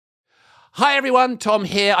Hi everyone, Tom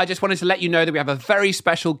here. I just wanted to let you know that we have a very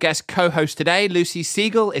special guest co-host today. Lucy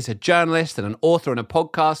Siegle is a journalist and an author and a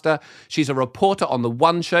podcaster. She's a reporter on The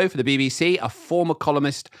One Show for the BBC, a former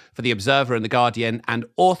columnist for The Observer and The Guardian, and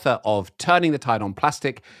author of Turning the Tide on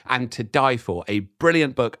Plastic and To Die For, a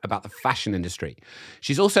brilliant book about the fashion industry.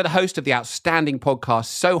 She's also the host of the outstanding podcast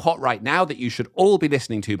So Hot Right Now that you should all be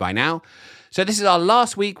listening to by now. So this is our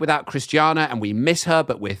last week without Christiana, and we miss her,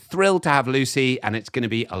 but we're thrilled to have Lucy, and it's going to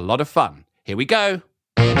be a lot of fun. Here we go.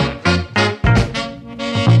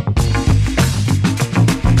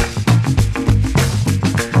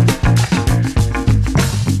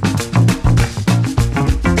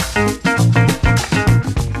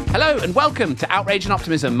 Hello, and welcome to Outrage and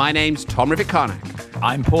Optimism. My name's Tom Rivett-Carnac.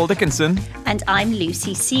 I'm Paul Dickinson. And I'm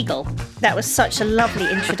Lucy Siegle. That was such a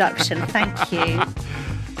lovely introduction. Thank you.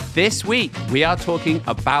 This week, we are talking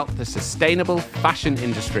about the sustainable fashion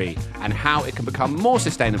industry and how it can become more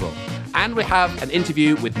sustainable. And we have an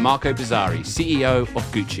interview with Marco Bizzarri, CEO of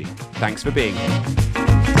Gucci. Thanks for being here.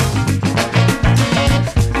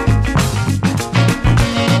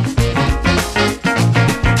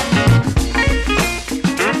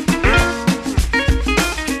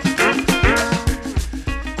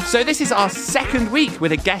 So this is our second week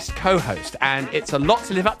with a guest co-host, and it's a lot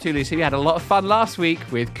to live up to, Lucy. We had a lot of fun last week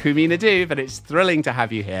with Kumi Nadu, but it's thrilling to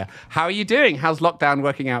have you here. How are you doing? How's lockdown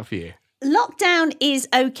working out for you? Lockdown is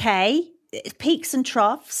okay. Peaks and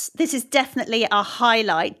troughs. This is definitely a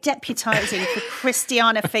highlight, deputising for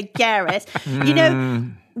Christiana Figueres. You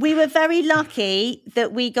know, we were very lucky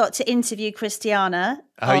that we got to interview Christiana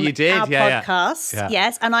on you did? our podcast. Yeah.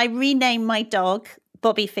 Yes, and I renamed my dog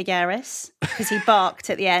Bobby Figueres because he barked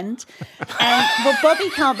at the end. And well, Bobby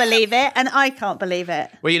can't believe it and I can't believe it.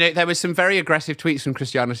 Well, you know, there was some very aggressive tweets from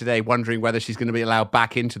Christiana today wondering whether she's going to be allowed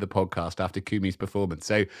back into the podcast after Kumi's performance.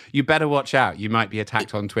 So you better watch out. You might be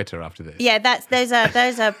attacked on Twitter after this. Yeah, those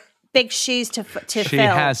are big shoes to fill. She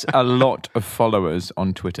has a lot of followers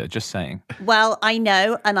on Twitter, just saying. Well, I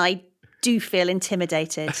know, and I do feel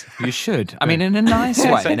intimidated. You should. I mean, in a nice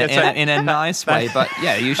way. In a nice way, but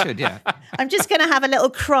yeah, you should, yeah. I'm just going to have a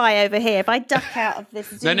little cry over here. If I duck out of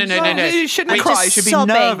this Zoom No. You shouldn't cry. You should be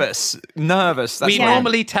nervous. Nervous. We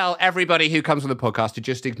normally tell everybody who comes on the podcast to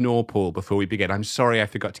just ignore Paul before we begin. I'm sorry I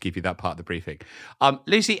forgot to give you that part of the briefing.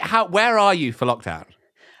 Lucy, where are you for lockdown?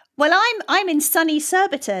 Well, I'm in sunny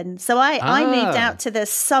Surbiton, so I moved out to the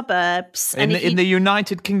suburbs. In the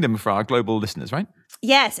United Kingdom for our global listeners, right?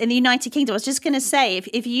 Yes, in the United Kingdom. I was just going to say,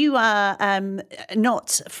 if you are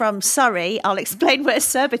not from Surrey, I'll explain where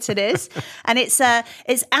Surbiton is. And it's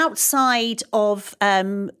outside of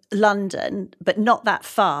London, but not that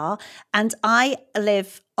far. And I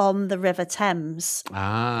live on the River Thames.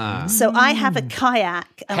 So I have a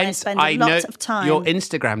kayak and I spend a lot of time. Your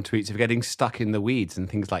Instagram tweets of getting stuck in the weeds and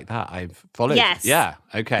things like that. I've followed. Yes. Yeah.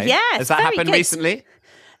 Okay. Yes. Has that happened recently?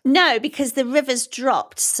 No, because the river's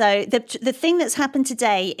dropped. So the thing that's happened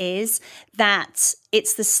today is that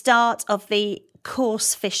it's the start of the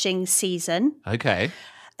course fishing season. Okay.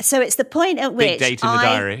 So it's the point at which Big date in the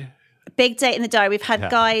diary. Big date in the diary. We've had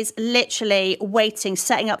guys literally waiting,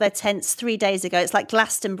 setting up their tents 3 days ago. It's like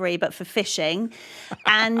Glastonbury, but for fishing.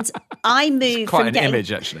 And I moved quite an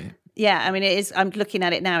image, actually. Yeah, I mean, it is. I'm looking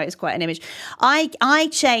at it now. It's quite an image. I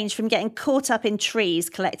changed from getting caught up in trees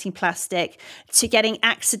collecting plastic to getting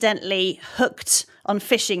accidentally hooked on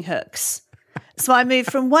fishing hooks. So I moved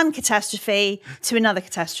from one catastrophe to another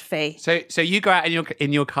catastrophe. So you go out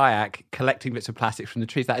in your kayak collecting bits of plastic from the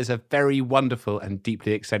trees. That is a very wonderful and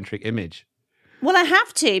deeply eccentric image. Well, I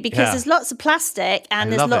have to because there's lots of plastic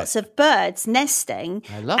and there's lots of birds nesting.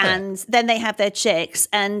 I love and it. then they have their chicks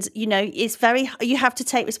and, you know, you have to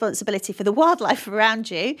take responsibility for the wildlife around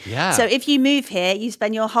you. Yeah. So if you move here, you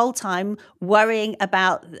spend your whole time worrying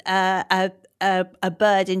about a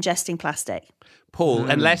bird ingesting plastic. Paul,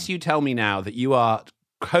 unless you tell me now that you are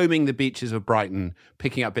combing the beaches of Brighton,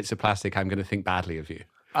 picking up bits of plastic, I'm going to think badly of you.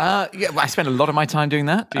 Yeah, well, I spend a lot of my time doing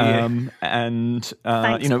that. Thanks,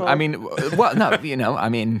 you know, Paul. I mean, well, no, you know, I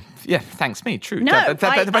mean, yeah, thanks me, true. No, but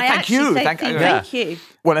thank you. Thank you.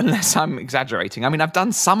 Well, unless I'm exaggerating. I mean, I've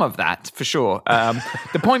done some of that for sure.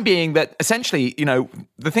 The point being that essentially, you know,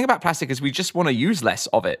 the thing about plastic is we just want to use less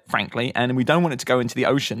of it, frankly, and we don't want it to go into the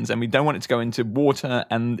oceans and we don't want it to go into water,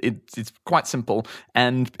 and it's quite simple.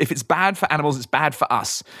 And if it's bad for animals, it's bad for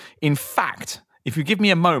us. In fact, if you give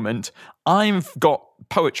me a moment, I've got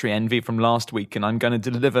poetry envy from last week, and I'm going to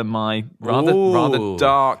deliver my rather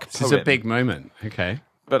dark poem. This is a big moment. Okay.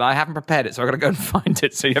 But I haven't prepared it, so I've got to go and find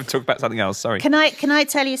it. So you have to talk about something else. Sorry. Can I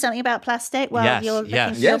tell you something about plastic while you're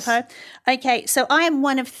looking for your poem? Okay, so I am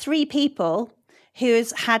one of 3 people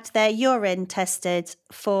who's had their urine tested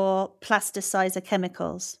for plasticizer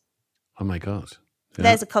chemicals. Oh my God. Yeah.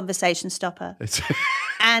 There's a conversation stopper.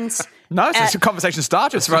 And No, it's a conversation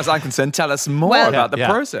starter as far as I'm concerned. Tell us more about the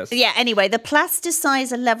process. Yeah, anyway, the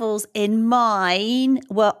plasticizer levels in mine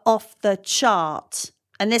were off the chart.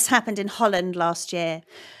 And this happened in Holland last year.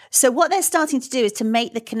 So what they're starting to do is to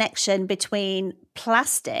make the connection between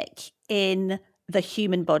plastic in the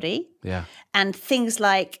human body and things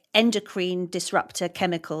like endocrine disruptor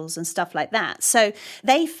chemicals and stuff like that. So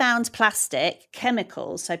they found plastic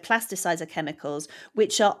chemicals, so plasticizer chemicals,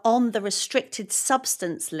 which are on the restricted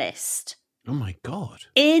substance list. Oh my God.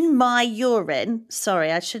 In my urine.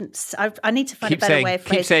 Sorry, I shouldn't. I need to find a better way of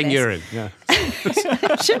phrasing Keep saying this. urine. Yeah.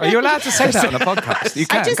 Are you allowed to say that on a podcast? You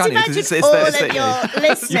can, I just can't you? 'Cause imagine all of your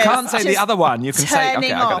listeners. You can't say the other one. You can say,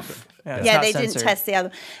 okay, I got it. off. Yeah, They didn't test the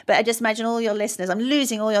other. But I just imagine all your listeners. I'm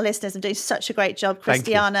losing all your listeners. I'm doing such a great job, Thank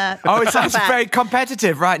you. Christiana. Oh, it sounds Back. very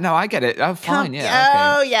competitive. Right, no, I get it. Oh, fine,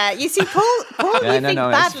 yeah. Oh, yeah. You see, Paul Yeah, you no, think no,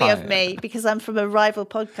 it's badly of fine. me because I'm from a rival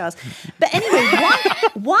podcast. But anyway,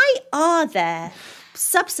 why are there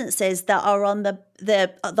substances that are on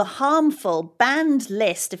the harmful banned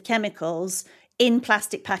list of chemicals in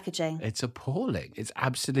plastic packaging? It's appalling. It's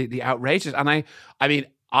absolutely outrageous. And I mean,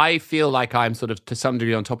 I feel like I'm sort of to some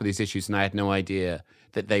degree on top of these issues, and I had no idea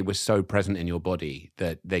that they were so present in your body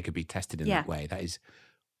that they could be tested in that way. That is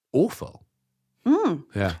awful.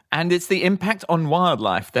 Yeah. And it's the impact on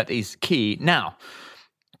wildlife that is key. Now,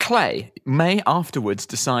 Clay may afterwards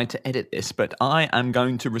decide to edit this, but I am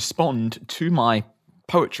going to respond to my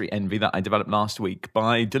poetry envy that I developed last week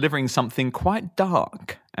by delivering something quite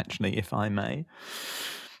dark, actually, if I may.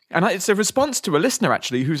 And it's a response to a listener,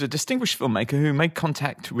 actually, who's a distinguished filmmaker who made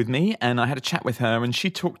contact with me, and I had a chat with her, and she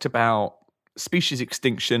talked about species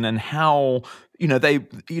extinction and how they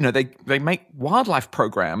make wildlife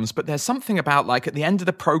programs, but there's something about, like, at the end of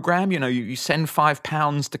the program, you send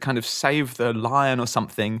 £5 to kind of save the lion or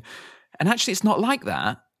something, and actually it's not like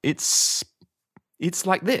that. It's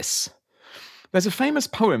like this. There's a famous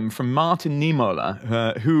poem from Martin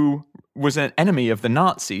Niemöller, who was an enemy of the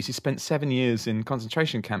Nazis. He spent 7 years in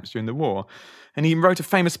concentration camps during the war. And he wrote a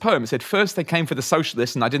famous poem. It said, first they came for the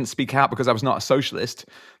socialists and I didn't speak out because I was not a socialist.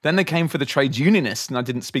 Then they came for the trade unionists and I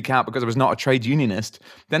didn't speak out because I was not a trade unionist.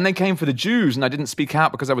 Then they came for the Jews and I didn't speak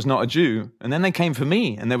out because I was not a Jew. And then they came for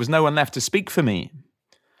me and there was no one left to speak for me.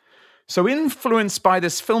 So influenced by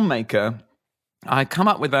this filmmaker, I come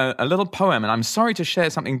up with a little poem, and I'm sorry to share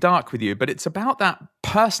something dark with you, but it's about that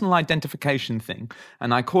personal identification thing,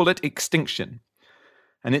 and I call it Extinction.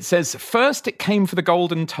 And it says, first it came for the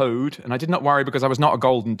golden toad, and I did not worry because I was not a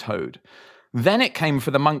golden toad. Then it came for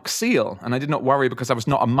the monk seal, and I did not worry because I was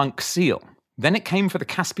not a monk seal. Then it came for the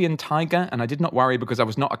Caspian tiger, and I did not worry because I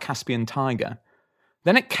was not a Caspian tiger.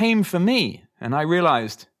 Then it came for me, and I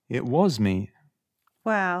realized it was me.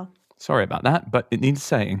 Wow. Sorry about that, but it needs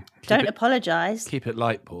saying. Don't apologise. Keep it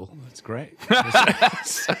light, Paul. That's great.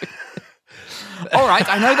 All right,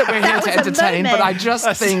 I know that we're here That to was a entertain, but moment. I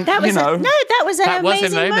just think, That was that was an That was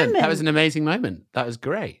amazing a moment. moment. That was an amazing moment. That was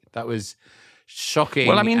great. That was shocking.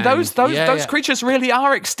 Well, I mean, and- those creatures really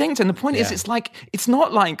are extinct. And the point is, Yeah. it's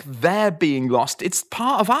not like they're being lost. It's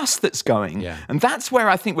part of us that's going. Yeah. And that's where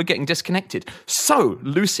I think we're getting disconnected. So,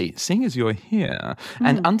 Lucy, seeing as you're here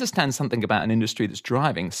and understand something about an industry that's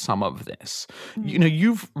driving some of this,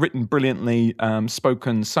 you've written brilliantly,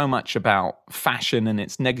 spoken so much about fashion and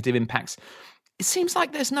its negative impacts. It seems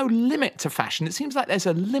like there's no limit to fashion. It seems like there's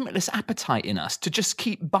a limitless appetite in us to just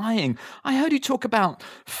keep buying. I heard you talk about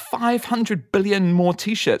 500 billion more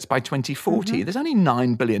T-shirts by 2040. There's only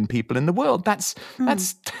 9 billion people in the world. That's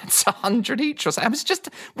 100 each or so. I was just,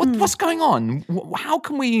 what's going on? How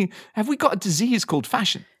can have we got a disease called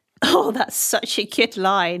fashion? Oh, that's such a good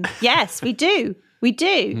line. Yes, we do. We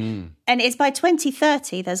do. And it's by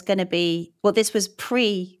 2030, there's going to be, well, this was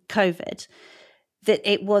pre-COVID,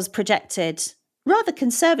 that it was projected rather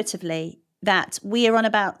conservatively that we are on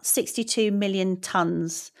about 62 million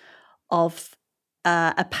tons of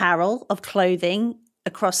apparel, of clothing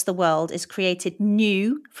across the world is created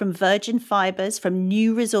new from virgin fibers, from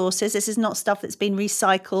new resources. This is not stuff that's been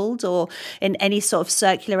recycled or in any sort of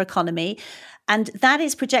circular economy. And that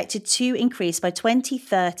is projected to increase by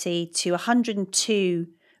 2030 to 102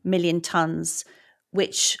 million tons,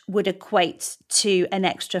 which would equate to an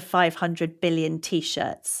extra 500 billion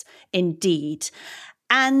T-shirts, indeed.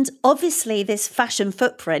 And obviously, this fashion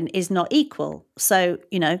footprint is not equal. So,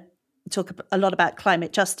 we talk a lot about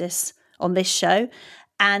climate justice on this show.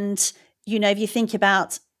 And, if you think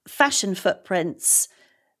about fashion footprints,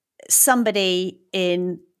 somebody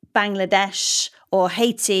in Bangladesh or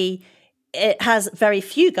Haiti it has very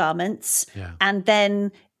few garments. Yeah. And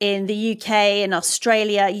then in the UK and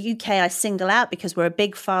Australia, UK I single out because we're a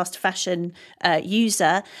big fast fashion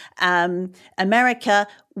user. America,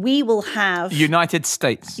 we will have... United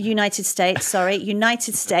States,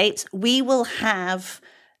 we will have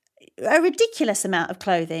a ridiculous amount of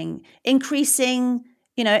clothing, increasing,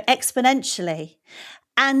 exponentially.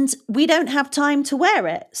 And we don't have time to wear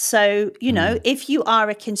it. So, if you are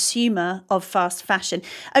a consumer of fast fashion,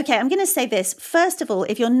 okay, I'm going to say this. First of all,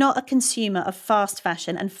 if you're not a consumer of fast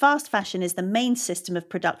fashion, and fast fashion is the main system of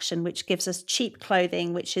production, which gives us cheap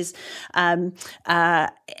clothing, which is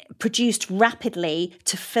produced rapidly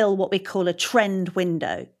to fill what we call a trend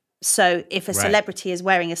window. So if a celebrity is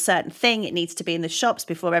wearing a certain thing, it needs to be in the shops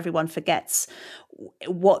before everyone forgets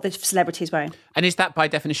what the celebrity is wearing. And is that by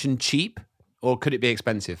definition cheap? Or could it be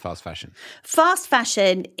expensive, fast fashion? Fast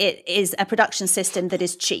fashion, it is a production system that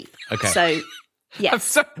is cheap. Okay. So,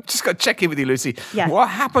 yes. I've just got to check in with you, Lucy. Yeah. What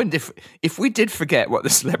happened if we did forget what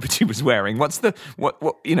the celebrity was wearing? What's the what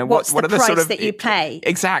are the the price sort of that you pay?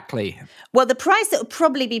 Exactly. Well, the price that would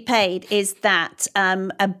probably be paid is that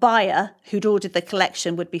a buyer who'd ordered the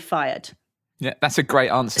collection would be fired. Yeah, that's a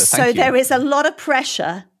great answer. Thank So you. there is a lot of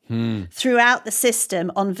pressure throughout the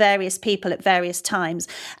system on various people at various times.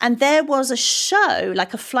 And there was a show,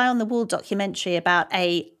 like a fly-on-the-wall documentary about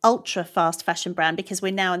a ultra-fast fashion brand, because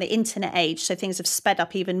we're now in the internet age, so things have sped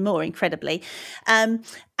up even more incredibly. And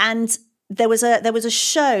there was a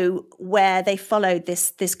show where they followed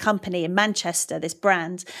this company in Manchester, this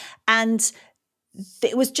brand, and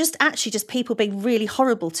it was just people being really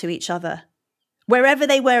horrible to each other wherever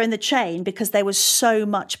they were in the chain, because there was so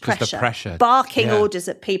much pressure. Barking orders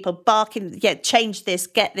at people, change this,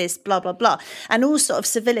 get this, blah, blah, blah. And all sort of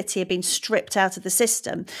civility had been stripped out of the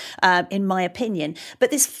system, in my opinion.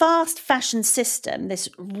 But this fast fashion system, this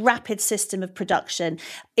rapid system of production,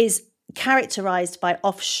 is characterized by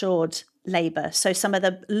offshored labour. So some of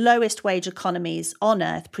the lowest wage economies on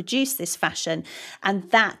earth produce this fashion,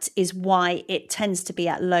 and that is why it tends to be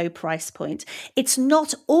at low price point. It's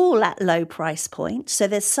not all at low price point. So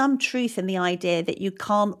there's some truth in the idea that you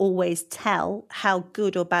can't always tell how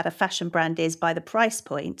good or bad a fashion brand is by the price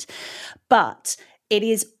point, but it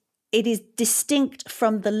is distinct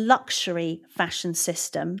from the luxury fashion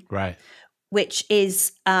system, Right. which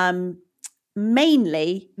is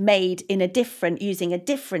mainly made using a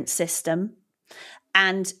different system,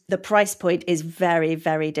 and the price point is very,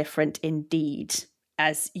 very different indeed,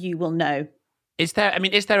 as you will know. Is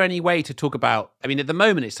there any way to talk about, at the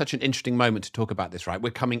moment, it's such an interesting moment to talk about this, right? We're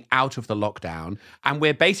coming out of the lockdown and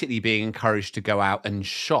we're basically being encouraged to go out and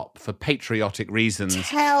shop for patriotic reasons.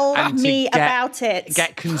 Tell me about it.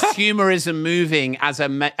 Get consumerism moving as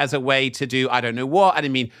a way to do, I don't know what.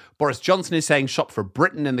 And Boris Johnson is saying shop for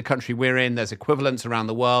Britain in the country we're in. There's equivalents around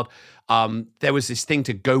the world. There was this thing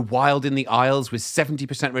to go wild in the aisles with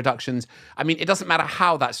 70% reductions. It doesn't matter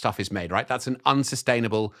how that stuff is made, right? That's an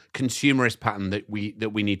unsustainable consumerist pattern that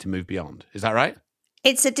we need to move beyond. Is that right?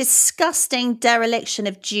 It's a disgusting dereliction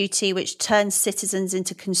of duty which turns citizens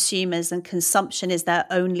into consumers, and consumption is their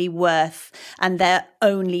only worth and their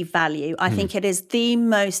only value. I think it is the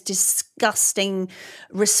most disgusting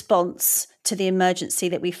response to the emergency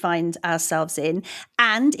that we find ourselves in.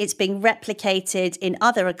 And it's being replicated in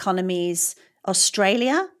other economies.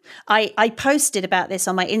 Australia. I posted about this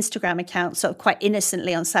on my Instagram account sort of quite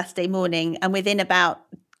innocently on Saturday morning, and within about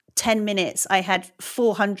 10 minutes, I had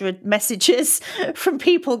 400 messages from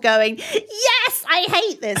people going, yes, I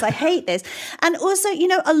hate this. And also,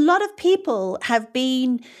 a lot of people have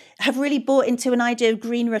really bought into an idea of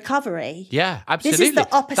green recovery. Yeah, absolutely. This is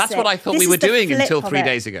the opposite. That's what I thought we were doing until 3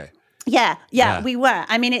 days ago. Yeah, we were.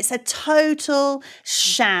 It's a total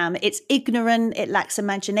sham. It's ignorant. It lacks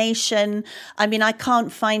imagination. I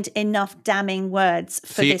can't find enough damning words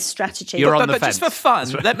for this strategy. You're on the fence. Just for fun,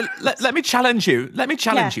 let me challenge you.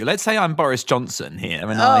 Let's say I'm Boris Johnson here,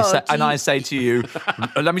 and I say to you,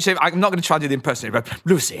 let me say, I'm not going to try to do the impersonation, but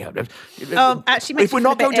Lucy. Actually, if we're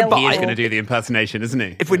not going to buy, he is going to do the impersonation, isn't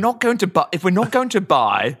he? If we're not going to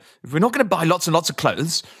buy lots and lots of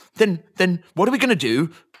clothes, then what are we going to do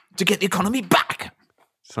to get the economy back?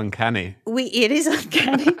 It's uncanny. It is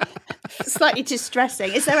uncanny. Slightly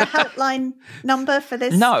distressing. Is there a helpline number for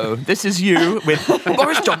this? No, this is you with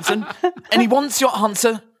Boris Johnson, and he wants your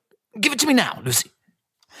answer. Give it to me now, Lucy.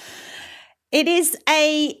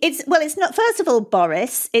 It's not, first of all,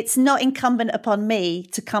 Boris, it's not incumbent upon me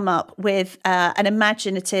to come up with an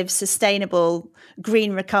imaginative, sustainable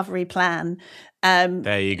green recovery plan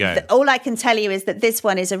There you go. All I can tell you is that this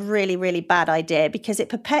one is a really, really bad idea because it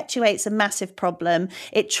perpetuates a massive problem.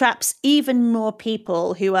 It traps even more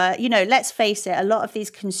people who are, let's face it, a lot of these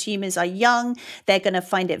consumers are young. They're going to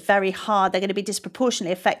find it very hard. They're going to be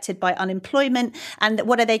disproportionately affected by unemployment. And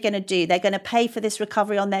what are they going to do? They're going to pay for this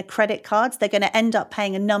recovery on their credit cards. They're going to end up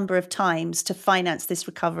paying a number of times to finance this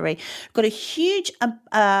recovery. We've got a huge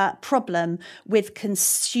problem with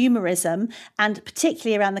consumerism, and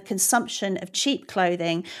particularly around the consumption of cheap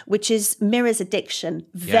clothing, which mirrors addiction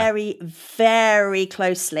very, very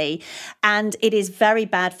closely. And it is very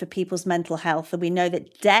bad for people's mental health. And we know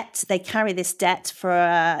that they carry this debt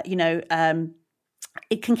for,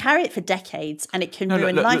 it can carry it for decades, and it can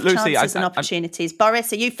ruin life Lucy, chances and opportunities.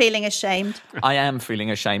 Boris, are you feeling ashamed? I am feeling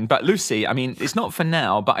ashamed. But Lucy, I mean, it's not for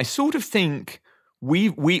now, but I sort of think we,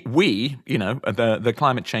 the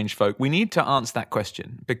climate change folk, we need to answer that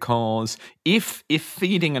question, because if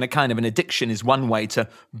feeding a kind of an addiction is one way to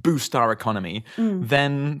boost our economy,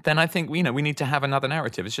 then I think we need to have another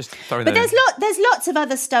narrative. It's just throwing that. But there's lots of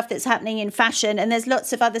other stuff that's happening in fashion, and there's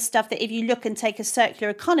lots of other stuff that if you look and take a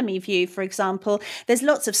circular economy view, for example, there's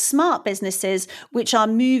lots of smart businesses which are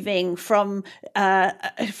moving from a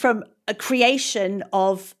creation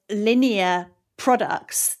of linear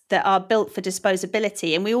products that are built for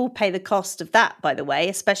disposability, and we all pay the cost of that, by the way,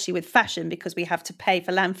 especially with fashion, because we have to pay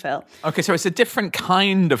for landfill. Okay, so it's a different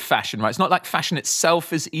kind of fashion, right? It's not like fashion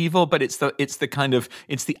itself is evil, but it's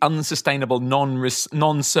the unsustainable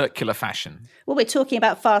non-circular fashion. Well, we're talking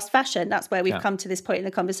about fast fashion. That's where we've come to this point in the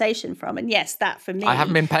conversation from. And yes, that for me, I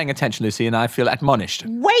haven't been paying attention, Lucy, and I feel admonished.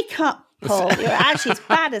 Wake up, Paul. You're actually as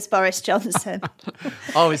bad as Boris Johnson.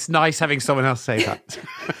 Oh, it's nice having someone else say that.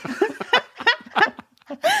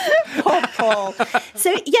 Poor Paul.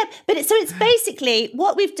 So it's basically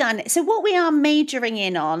what we've done. So what we are majoring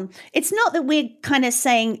in on, it's not that we're kind of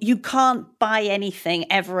saying you can't buy anything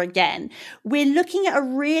ever again. We're looking at a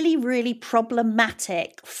really, really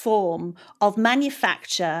problematic form of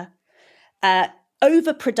manufacture,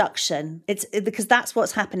 overproduction. It's because that's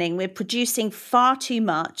what's happening. We're producing far too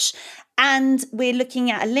much. And we're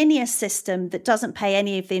looking at a linear system that doesn't pay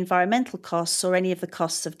any of the environmental costs or any of the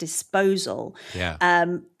costs of disposal,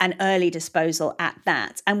 and early disposal at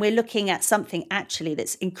that. And we're looking at something actually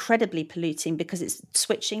that's incredibly polluting because it's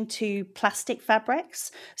switching to plastic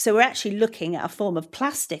fabrics. So we're actually looking at a form of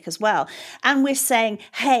plastic as well. And we're saying,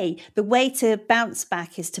 hey, the way to bounce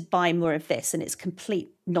back is to buy more of this. And it's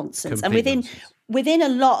complete nonsense. Within a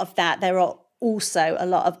lot of that, there are also a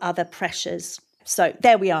lot of other pressures. So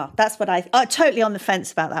there we are. That's what I'm totally on the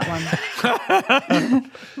fence about that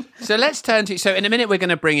one. So let's turn to, so in a minute, we're going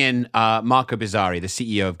to bring in Marco Bizzarri, the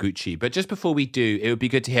CEO of Gucci. But just before we do, it would be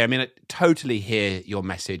good to hear, I totally hear your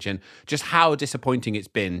message and just how disappointing it's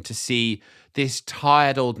been to see this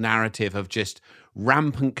tired old narrative of just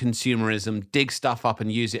rampant consumerism, dig stuff up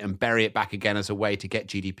and use it and bury it back again as a way to get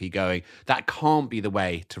GDP going. That can't be the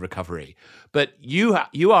way to recovery. But you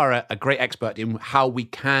are a great expert in how we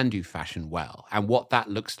can do fashion well and what that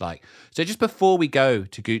looks like. So just before we go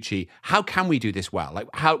to Gucci, how can we do this well?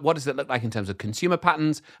 What does it look like in terms of consumer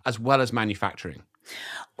patterns as well as manufacturing?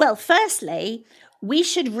 Well, firstly, we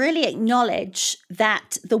should really acknowledge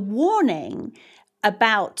that the warning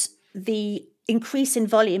about the increase in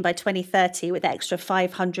volume by 2030 with extra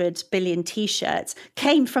 500 billion T-shirts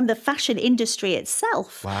came from the fashion industry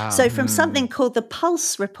itself. Wow. So from something called the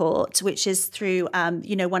Pulse Report, which is through,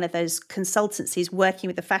 one of those consultancies working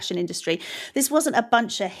with the fashion industry. This wasn't a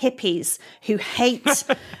bunch of hippies who hate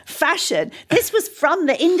fashion. This was from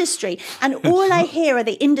the industry. And all I hear are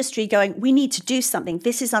the industry going, we need to do something.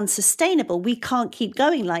 This is unsustainable. We can't keep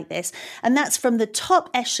going like this. And that's from the top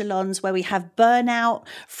echelons where we have burnout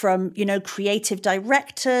from, creative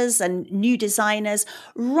directors and new designers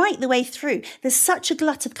right the way through. There's such a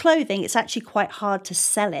glut of clothing, it's actually quite hard to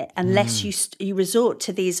sell it unless you resort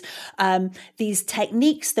to these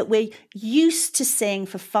techniques that we're used to seeing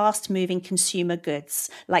for fast-moving consumer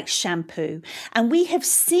goods like shampoo. And we have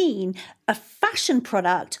seen a fashion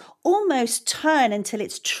product almost turn until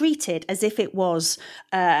it's treated as if it was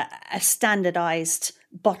a standardized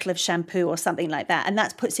bottle of shampoo or something like that. And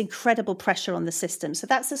that puts incredible pressure on the system. So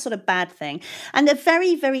that's the sort of bad thing. And the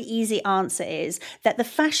very, very easy answer is that the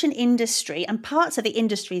fashion industry, and parts of the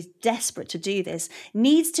industry is desperate to do this,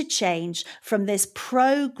 needs to change from this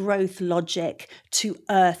pro-growth logic to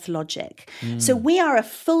earth logic. So we are a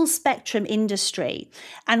full spectrum industry,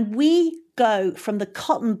 and we go from the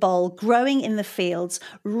cotton ball growing in the fields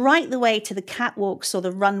right the way to the catwalks or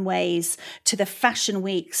the runways, to the fashion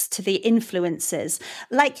weeks, to the influencers.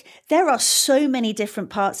 Like, there are so many different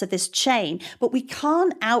parts of this chain, but we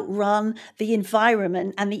can't outrun the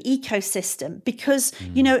environment and the ecosystem because,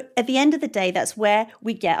 you know, at the end of the day, that's where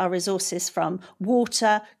we get our resources from.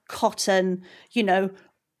 Water, cotton, you know,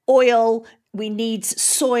 oil. We need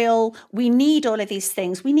soil. We need all of these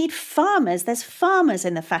things. We need farmers. There's farmers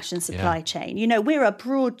in the fashion supply chain. You know, we're a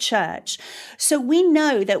broad church. So we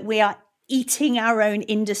know that we are eating our own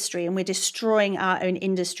industry and we're destroying our own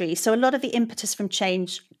industry. So a lot of the impetus from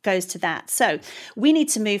change goes to that. So we need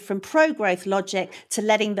to move from pro-growth logic to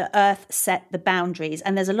letting the earth set the boundaries.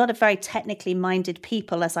 And there's a lot of very technically minded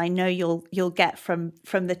people, as I know you'll get from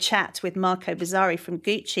the chat with Marco Bizzarri from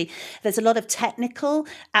Gucci. There's a lot of technical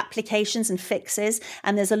applications and fixes,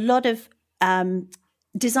 and there's a lot of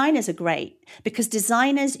designers are great because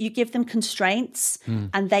designers, you give them constraints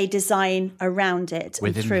and they design around it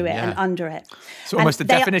and through it and under it. It's almost the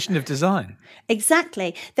definition of design.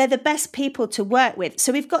 Exactly. They're the best people to work with.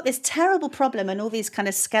 So we've got this terrible problem and all these kind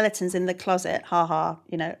of skeletons in the closet. Ha ha,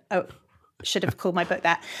 you know, should have called my book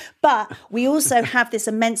that. But we also have this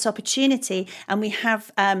immense opportunity and we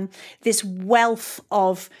have this wealth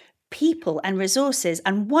of people and resources.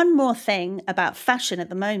 And one more thing about fashion at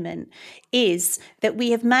the moment is that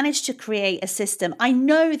we have managed to create a system. I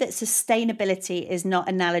know that sustainability is not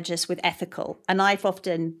analogous with ethical, and I've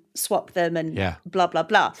often swapped them and blah, blah,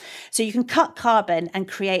 blah. So you can cut carbon and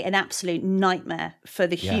create an absolute nightmare for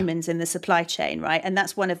the humans in the supply chain, right? And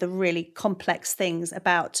that's one of the really complex things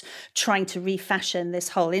about trying to refashion this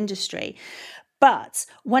whole industry. But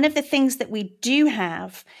one of the things that we do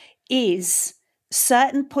have is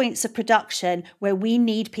certain points of production where we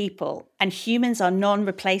need people and humans are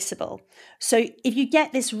non-replaceable. So if you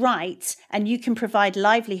get this right and you can provide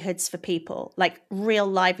livelihoods for people, like real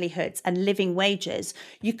livelihoods and living wages,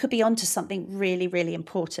 you could be onto something really, really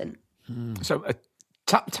important. So a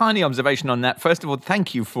tiny observation on that. First of all,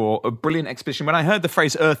 thank you for a brilliant exposition. When I heard the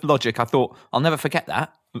phrase earth logic, I thought, I'll never forget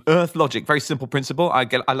that. Earth logic, very simple principle. I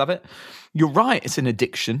love it. You're right. It's an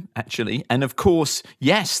addiction, actually. And of course,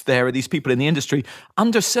 yes, there are these people in the industry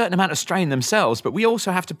under a certain amount of strain themselves, but we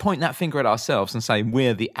also have to point that finger at ourselves and say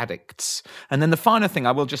we're the addicts. And then the final thing,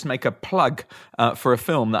 I will just make a plug for a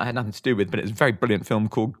film that I had nothing to do with, but it's a very brilliant film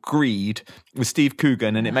called Greed with Steve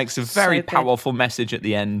Coogan. And it makes a very powerful message at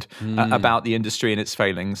the end about the industry and its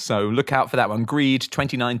failings. So look out for that one. Greed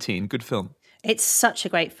 2019. Good film. It's such a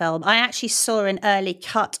great film. I actually saw an early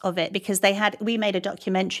cut of it because we made a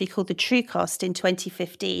documentary called The True Cost in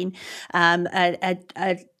 2015,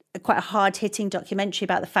 quite a hard-hitting documentary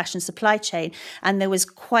about the fashion supply chain. And there was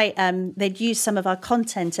quite, they'd used some of our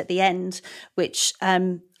content at the end, which, I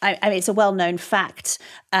mean, it's a well-known fact.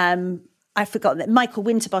 I forgot that Michael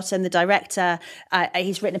Winterbottom, the director,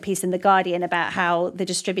 he's written a piece in The Guardian about how the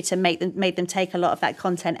distributor made them take a lot of that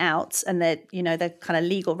content out and the kind of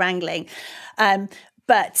legal wrangling.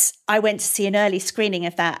 But I went to see an early screening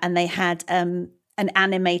of that and they had an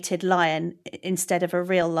animated lion instead of a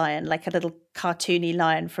real lion, like a little cartoony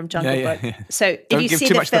lion from Jungle Book. Yeah. So if Don't you give see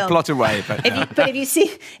too the much film, the plot away. But if you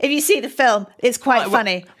see the film, it's quite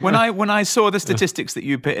funny. When I saw the statistics that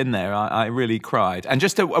you put in there, I really cried. And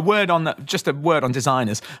just a word on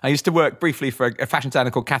designers. I used to work briefly for a fashion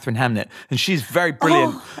designer called Catherine Hamnett, and she's very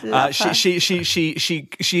brilliant.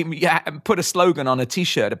 She put a slogan on a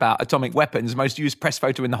T-shirt about atomic weapons, most used press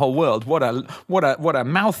photo in the whole world. What a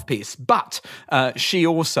mouthpiece! But she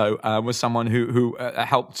also was someone who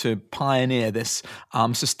helped to pioneer this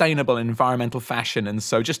sustainable environmental fashion. And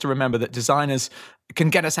so just to remember that designers can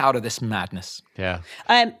get us out of this madness. Yeah.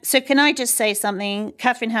 So can I just say something?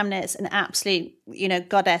 Catherine Hamnett's an absolute,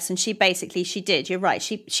 goddess. And she did, you're right.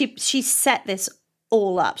 She set this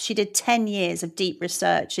all up. She did 10 years of deep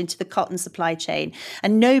research into the cotton supply chain,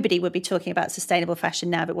 and nobody would be talking about sustainable fashion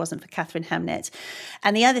now if it wasn't for Catherine Hamnett.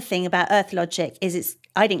 And the other thing about Earth Logic is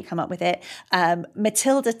I didn't come up with it.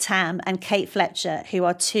 Matilda Tam and Kate Fletcher, who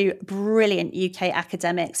are two brilliant UK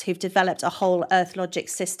academics who've developed a whole Earth Logic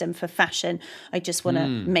system for fashion. I just want to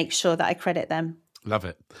make sure that I credit them. Love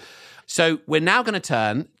it. So we're now going to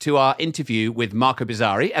turn to our interview with Marco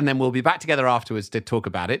Bizzarri, and then we'll be back together afterwards to talk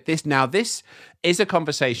about it. This is a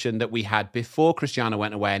conversation that we had before Cristiano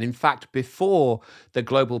went away. And in fact, before the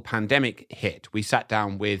global pandemic hit, we sat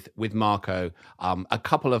down with Marco a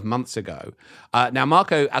couple of months ago. Now,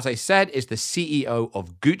 Marco, as I said, is the CEO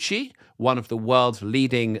of Gucci, one of the world's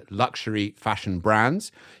leading luxury fashion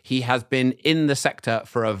brands. He has been in the sector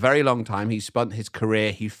for a very long time. He spent his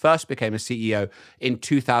career. He first became a CEO in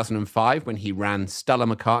 2005 when he ran Stella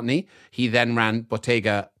McCartney. He then ran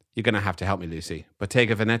Bottega You're going to have to help me, Lucy.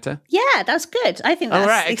 Bottega Veneta? Yeah, that's good. I think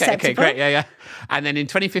that's acceptable. Okay, great. Yeah. And then in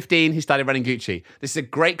 2015, he started running Gucci. This is a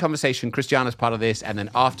great conversation. Cristiano's part of this. And then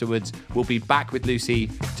afterwards, we'll be back with Lucy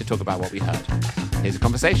to talk about what we heard. Here's a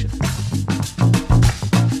conversation.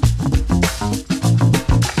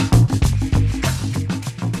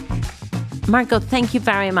 Marco, thank you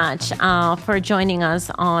very much for joining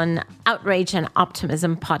us on Outrage and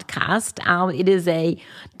Optimism podcast. It is a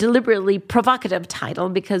deliberately provocative title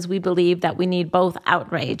because we believe that we need both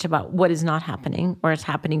outrage about what is not happening or it's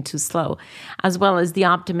happening too slow, as well as the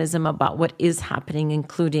optimism about what is happening,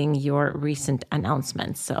 including your recent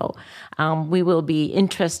announcements. So we will be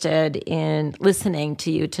interested in listening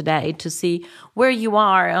to you today to see where you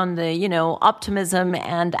are on the, optimism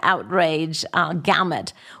and outrage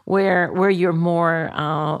gamut, where you're more,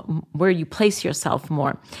 where you place yourself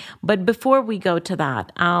more. But before we go to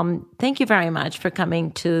that, thank you very much for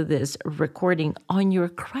coming to this recording on your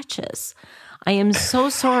crutches. I am so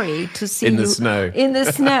sorry to see in you the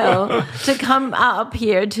snow to come up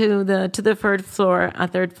here to the third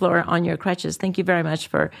floor on your crutches. Thank you very much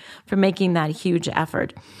for making that huge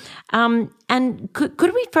effort. And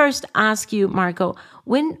could we first ask you, Marco,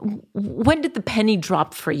 when did the penny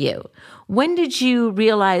drop for you? When did you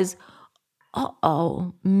realize,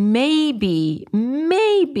 maybe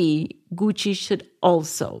Gucci should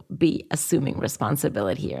also be assuming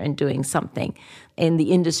responsibility here and doing something in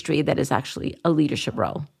the industry that is actually a leadership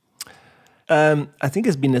role? I think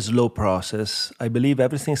it's been a slow process. I believe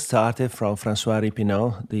everything started from François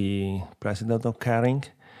Pinault, the president of Kering,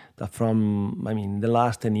 that the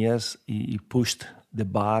last 10 years, he pushed the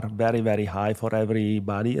bar very, very high for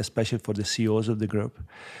everybody, especially for the CEOs of the group.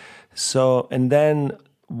 So, and then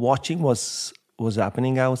watching what's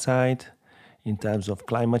happening outside in terms of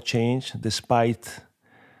climate change, despite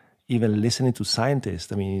even listening to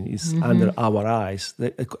scientists. It's under our eyes.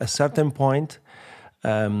 At a certain point,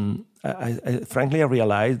 frankly, I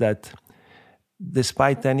realized that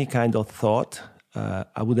despite any kind of thought,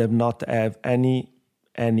 I would have not have any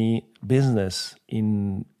business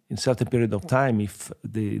in certain period of time if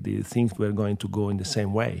the things were going to go in the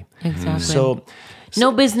same way. Exactly. So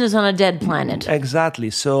no business on a dead planet. Exactly.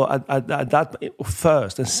 So at that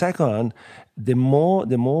first, and second, the more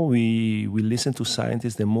we listen to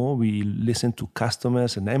scientists, the more we listen to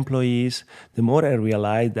customers and employees, the more I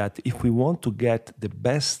realize that if we want to get the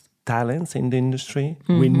best talents in the industry,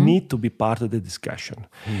 we need to be part of the discussion.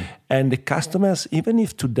 And the customers, even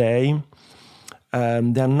if today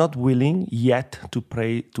they are not willing yet to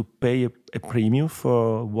pay a premium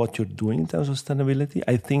for what you're doing in terms of sustainability,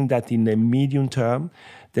 I think that in the medium term,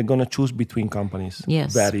 they're going to choose between companies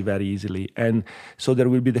very, very easily. And so there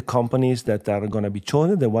will be the companies that are going to be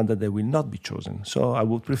chosen, the one that they will not be chosen. So I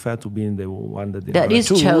would prefer to be in the one that is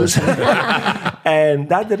chosen. And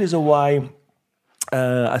that's the reason why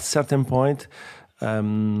at a certain point,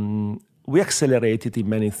 we accelerated in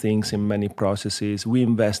many things, in many processes. We're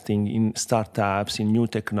investing in startups, in new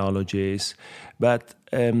technologies, but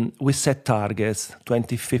we set targets,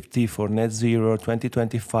 2050 for net zero,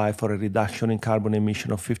 2025 for a reduction in carbon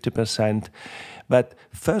emission of 50%. But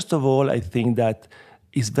first of all, I think that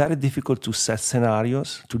it's very difficult to set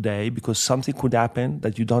scenarios today because something could happen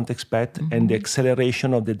that you don't expect, and the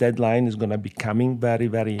acceleration of the deadline is going to be coming very,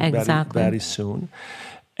 very, very soon.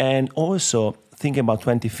 And also, thinking about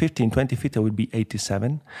 2050, in 2050 I will be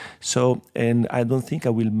 87. So, and I don't think I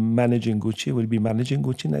will be managing Gucci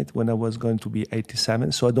when I was going to be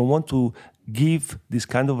 87. So I don't want to give this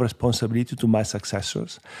kind of responsibility to my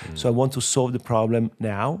successors. So I want to solve the problem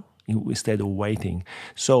now instead of waiting.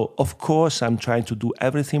 So, of course, I'm trying to do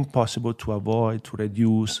everything possible to avoid, to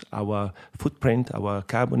reduce our footprint, our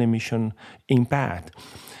carbon emission impact.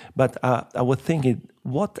 But I was thinking,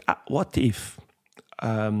 what if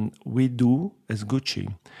we do, as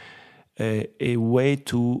Gucci, a way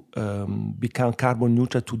to become carbon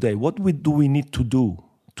neutral today? What do we need to do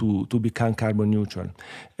to become carbon neutral?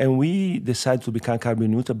 And we decided to become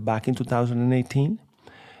carbon neutral back in 2018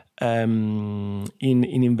 in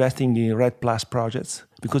investing in RED Plus projects,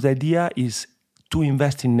 because the idea is to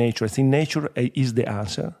invest in nature. I think nature is the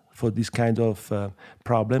answer for this kind of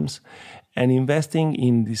problems, and investing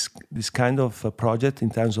in this kind of project in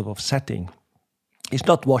terms of offsetting. It's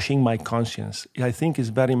not washing my conscience. I think it's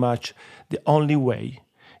very much the only way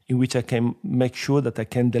in which I can make sure that I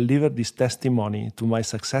can deliver this testimony to my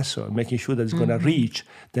successor, making sure that it's going to reach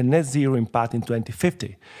the net zero impact in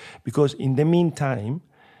 2050. Because in the meantime,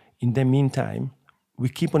 we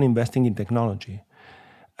keep on investing in technology.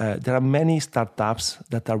 There are many startups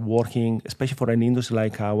that are working, especially for an industry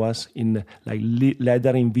like ours, in like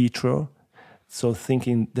leather in vitro, So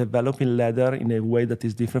thinking, developing leather in a way that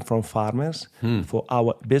is different from farmers for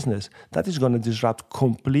our business, that is going to disrupt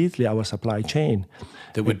completely our supply chain.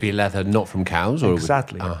 That would be leather not from cows? Or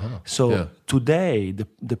Exactly. So today,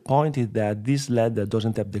 the point is that this leather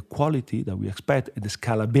doesn't have the quality that we expect and the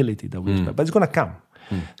scalability that we expect, but it's going to come.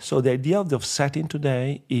 So the idea of the offsetting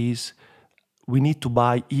today is we need to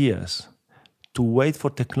buy years to wait for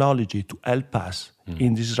technology to help us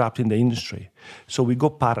in disrupting the industry. So we go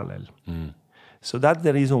parallel. So that's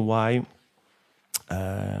the reason why.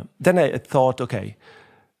 Then I thought, okay,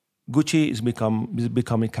 Gucci is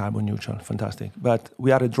becoming carbon neutral, fantastic. But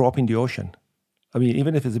we are a drop in the ocean. I mean,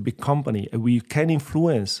 even if it's a big company, we can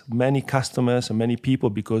influence many customers and many people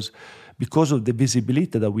because of the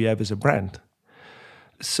visibility that we have as a brand.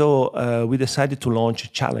 So we decided to launch a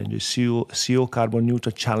challenge, a CEO Carbon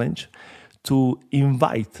Neutral Challenge, to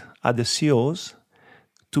invite other CEOs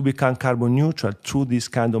to become carbon neutral through this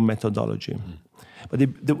kind of methodology. But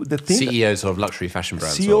the thing, CEOs of luxury fashion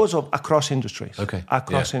brands? CEOs of across industries. Okay.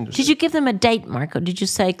 Across industries. Did you give them a date, Marco? Did you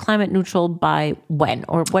say climate neutral by when?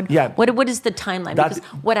 Or what? Yeah. What is the timeline? Because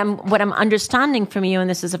what I'm understanding from you, and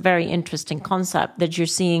this is a very interesting concept, that you're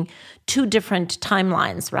seeing two different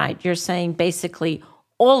timelines, right? You're saying basically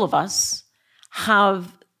all of us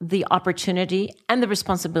have the opportunity and the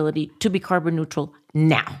responsibility to be carbon neutral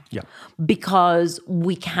now. Yeah. Because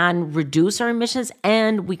we can reduce our emissions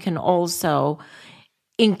and we can also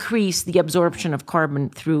increase the absorption of carbon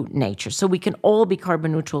through nature. So we can all be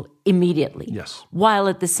carbon neutral immediately. Yes. While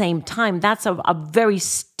at the same time, that's a very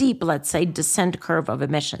steep, let's say, descent curve of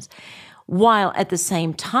emissions. While at the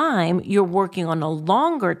same time, you're working on a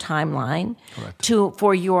longer timeline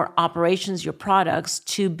for your operations, your products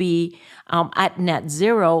to be at net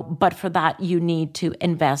zero. But for that, you need to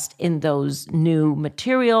invest in those new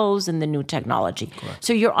materials and the new technology. Correct.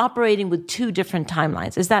 So you're operating with two different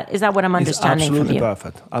timelines. Is that what I'm understanding from you?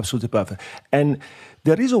 Absolutely perfect. And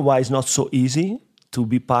the reason why it's not so easy to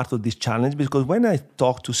be part of this challenge, because when I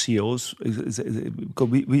talk to CEOs, because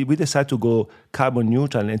we decided to go carbon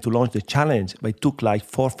neutral and to launch the challenge, but it took like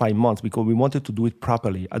 4 or 5 months because we wanted to do it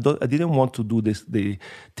properly. I didn't want to do this, the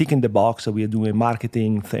tick in the box, so we are doing a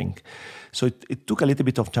marketing thing. So it took a little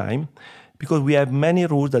bit of time because we have many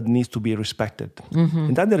rules that needs to be respected.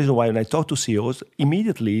 And that's the reason why when I talk to CEOs,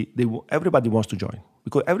 immediately everybody wants to join.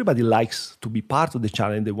 Because everybody likes to be part of the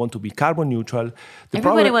challenge. They want to be carbon neutral.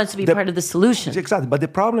 Everybody wants to be part of the solution. Exactly. But the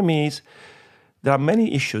problem is there are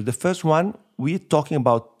many issues. The first one, we're talking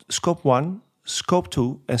about scope 1, scope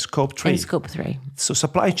 2, and scope 3. And scope 3. So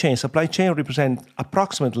supply chain represents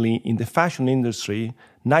approximately in the fashion industry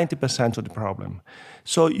 90% of the problem.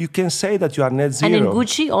 So you can say that you are net zero. And in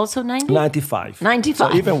Gucci also 90? 95.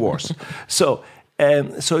 95. So even worse. So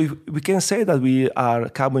we can say that we are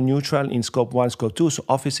carbon neutral in scope 1, scope 2, so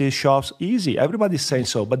offices, shops, easy. Everybody's saying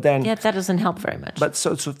so, but then... Yeah, that doesn't help very much. But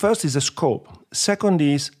so first is the scope. Second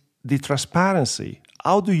is the transparency.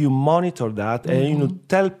 How do you monitor that and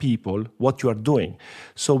tell people what you are doing?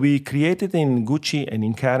 So we created in Gucci and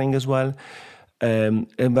in Kering as well,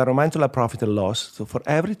 environmental profit and loss. So for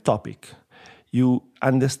every topic, you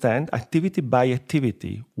understand activity by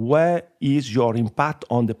activity, where is your impact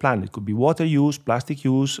on the planet? It could be water use, plastic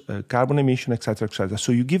use, carbon emission, etc., etc.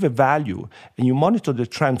 So you give a value and you monitor the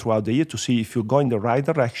trend throughout the year to see if you're going the right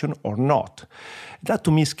direction or not. That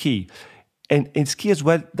to me is key. And it's key as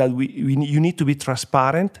well that you need to be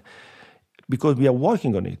transparent because we are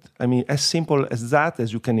working on it. I mean, as simple as that,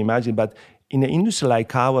 as you can imagine, but in an industry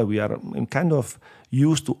like ours, we are kind of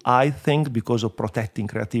used to hide things because of protecting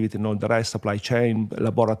creativity. The rest, supply chain,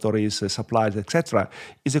 laboratories, suppliers, etc.,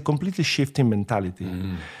 is a completely shifting mentality.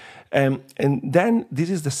 And then this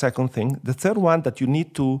is the second thing. The third one, that you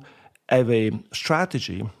need to have a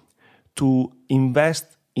strategy to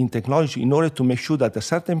invest in technology in order to make sure that at a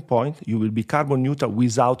certain point you will be carbon neutral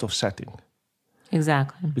without offsetting.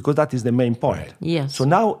 Exactly. Because that is the main point. Right. Yes. So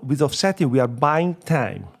now with offsetting, we are buying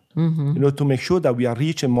time. To make sure that we are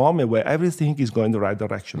reaching a moment where everything is going the right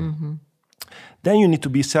direction. Then you need to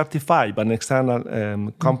be certified by an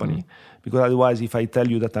external company, because otherwise, if I tell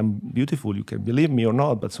you that I'm beautiful, you can believe me or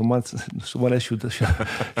not, but someone else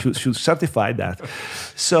should certify that.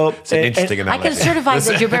 So it's an interesting I can certify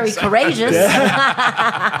that you're very courageous.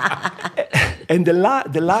 And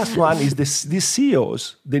the last one is these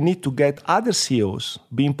CEOs. They need to get other CEOs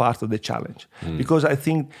being part of the challenge, because I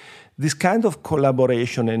think this kind of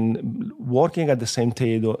collaboration and working at the same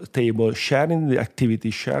table, sharing the activity,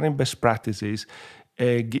 sharing best practices,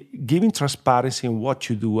 giving transparency in what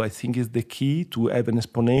you do, I think is the key to have an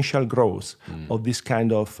exponential growth of this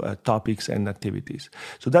kind of topics and activities.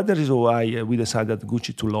 So that's the reason why we decided at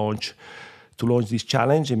Gucci to to launch this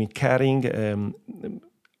challenge. I mean, Kering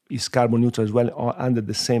is carbon neutral as well under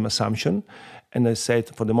the same assumption. And I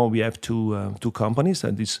said, for the moment, we have two companies,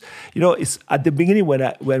 and this, it's at the beginning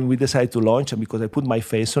when we decided to launch, and because I put my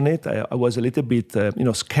face on it, I was a little bit,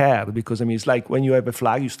 scared, because I mean, it's like when you have a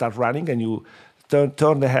flag, you start running, and you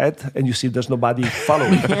turn the head, and you see there's nobody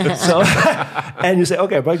following. So, and you say,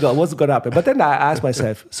 okay, my God, what's going to happen? But then I asked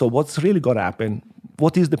myself, so what's really going to happen?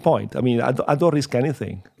 What is the point? I mean, I don't risk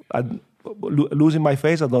anything. Losing my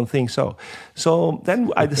face, I don't think so. So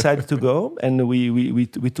then I decided to go, and we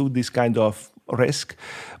took this kind of risk.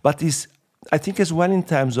 But I think as well in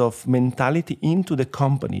terms of mentality into the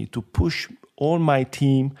company, to push all my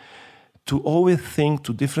team to always think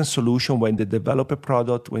to different solutions when they develop a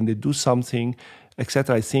product, when they do something,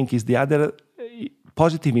 etc. I think is the other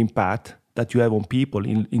positive impact that you have on people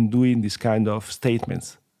in doing this kind of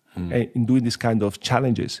statements, in doing this kind of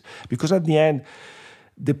challenges. Because at the end,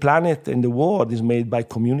 the planet and the world is made by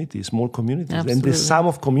communities, small communities. Absolutely. And the sum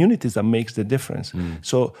of communities that makes the difference.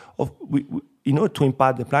 So in order to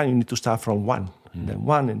impact the planet, you need to start from one, then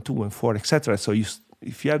 1 and 2 and 4, etc. So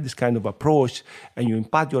if you have this kind of approach and you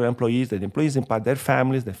impact your employees, the employees impact their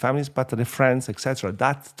families impact their friends, etc.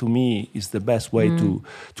 That, to me, is the best way to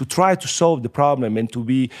try to solve the problem, and to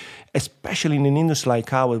be, especially in an industry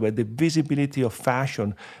like ours, where the visibility of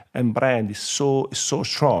fashion and brand is so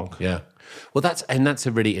strong. Yeah. Well, that's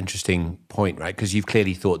a really interesting point, right? Because you've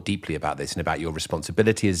clearly thought deeply about this and about your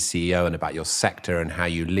responsibility as CEO and about your sector and how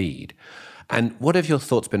you lead. And what have your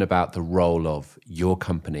thoughts been about the role of your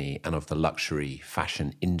company and of the luxury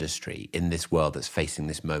fashion industry in this world that's facing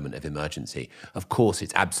this moment of emergency? Of course,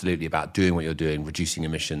 it's absolutely about doing what you're doing, reducing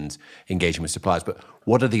emissions, engaging with suppliers. But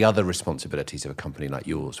what are the other responsibilities of a company like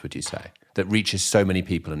yours, would you say, that reaches so many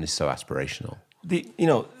people and is so aspirational?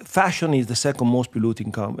 Fashion is the second most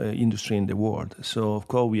polluting industry in the world. So, of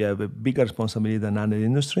course, we have a bigger responsibility than other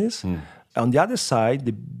industries. On the other side,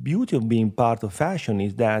 the beauty of being part of fashion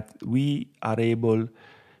is that we are able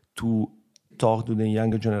to talk to the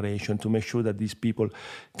younger generation to make sure that these people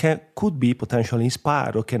could be potentially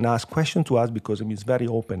inspired or can ask questions to us, because it's very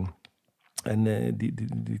open, and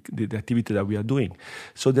the activity that we are doing.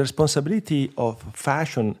 So the responsibility of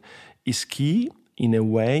fashion is key in a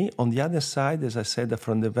way. On the other side, as I said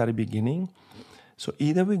from the very beginning, so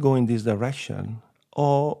either we go in this direction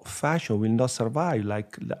or fashion will not survive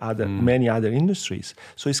like many other industries.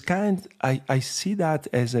 So it's I see that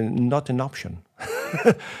as not an option.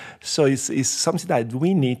 So it's something that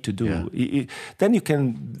we need to do. Yeah. Then you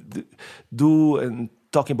can do and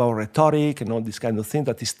talking about rhetoric and all this kind of thing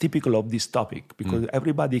that is typical of this topic, because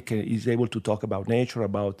everybody is able to talk about nature,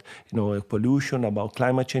 about pollution, about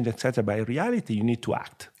climate change, etc. But in reality, you need to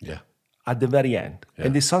act at the very end. Yeah.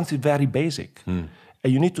 And this sounds very basic.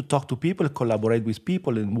 And you need to talk to people, collaborate with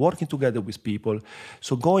people, and working together with people.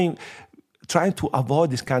 So trying to avoid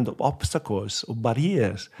this kind of obstacles or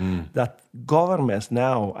barriers that governments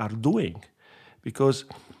now are doing,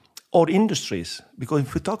 or industries. Because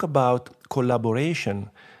if we talk about collaboration,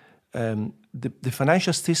 the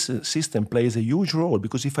financial system plays a huge role,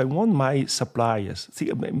 because if I want my suppliers,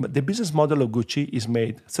 the business model of Gucci is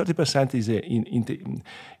made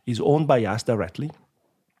 30% is owned by us directly,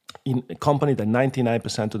 in a company that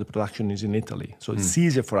 99% of the production is in Italy. So it's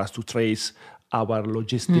easier for us to trace our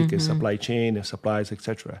logistic and supply chain and supplies,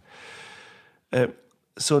 etc.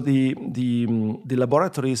 So the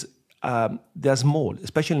laboratories, they're small,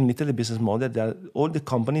 especially in Italy business model. All the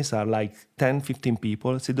companies are like 10, 15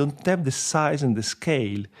 people. So they don't have the size and the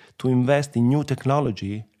scale to invest in new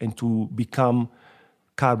technology and to become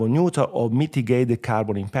carbon neutral or mitigate the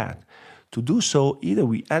carbon impact. To do so, either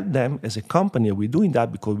we help them as a company, we're doing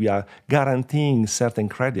that because we are guaranteeing certain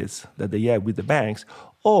credits that they have with the banks,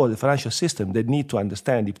 or the financial system, they need to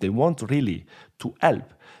understand if they want really to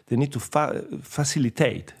help, they need to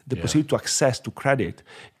facilitate the possibility to access to credit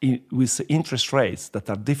with interest rates that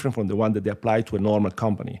are different from the one that they apply to a normal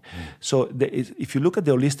company. So if you look at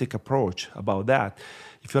the holistic approach about that,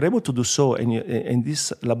 if you're able to do so, and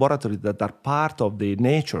these laboratories that are part of the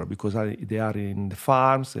nature, because they are in the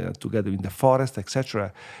farms, they are together in the forest,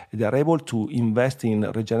 etc., they are able to invest in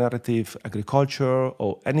regenerative agriculture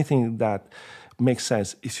or anything that makes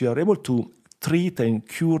sense. If you are able to treat and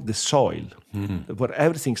cure the soil, where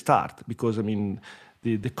everything starts, because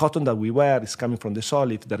the cotton that we wear is coming from the soil.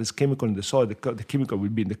 If there is chemical in the soil, the chemical will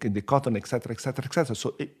be in the cotton, etc., etc., etc.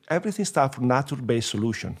 So everything starts from nature-based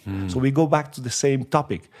solution. So we go back to the same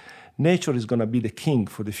topic. Nature is going to be the king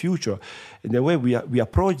for the future. And the way we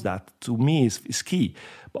approach that, to me, is key.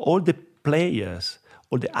 But all the players,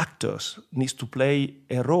 all the actors needs to play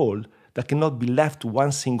a role that cannot be left to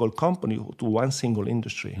one single company or to one single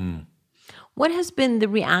industry. What has been the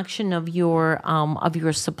reaction of your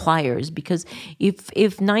suppliers? Because if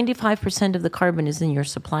 95% of the carbon is in your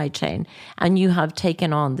supply chain and you have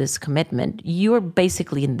taken on this commitment, you're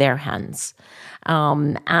basically in their hands.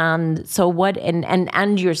 And so what?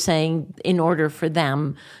 And you're saying in order for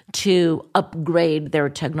them to upgrade their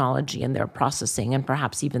technology and their processing and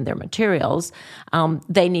perhaps even their materials,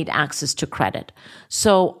 they need access to credit.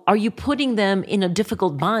 So are you putting them in a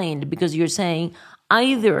difficult bind because you're saying,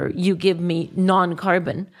 either you give me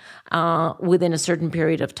non-carbon within a certain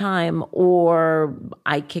period of time, or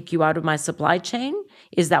I kick you out of my supply chain?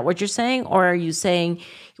 Is that what you're saying? Or are you saying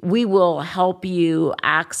we will help you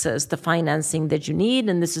access the financing that you need,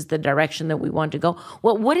 and this is the direction that we want to go?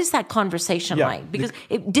 Well, what is that conversation like? Because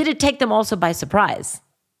did it take them also by surprise?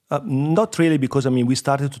 Not really, because we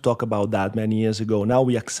started to talk about that many years ago. Now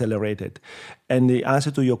we accelerated. And the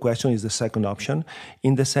answer to your question is the second option,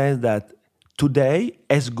 in the sense that today,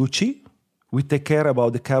 as Gucci, we take care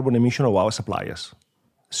about the carbon emission of our suppliers.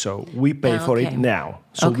 So we pay for it now.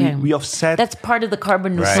 So we offset. That's part of the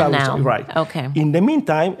carbon neutral now. Right. Okay. In the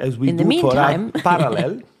meantime, as we for our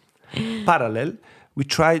parallel,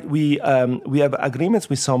 we have agreements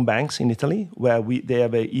with some banks in Italy where they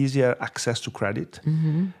have a easier access to credit.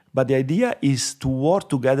 Mm-hmm. But the idea is to work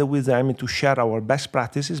together with them and to share our best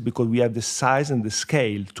practices, because we have the size and the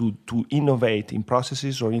scale to innovate in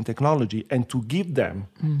processes or in technology, and to give them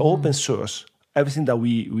open source everything that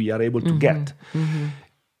we are able to get. Mm-hmm.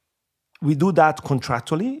 We do that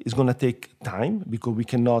contractually. It's going to take time because we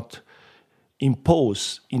cannot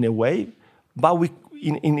impose in a way. But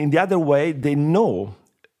in the other way, they know.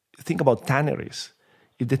 Think about tanneries.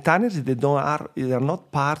 If the tanneries they are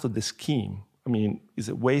not part of the scheme, it's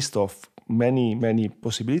a waste of many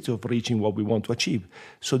possibilities of reaching what we want to achieve.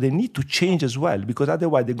 So they need to change as well, because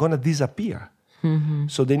otherwise they're going to disappear. Mm-hmm.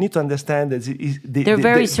 So they need to understand that they're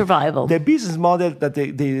very survival. The business model that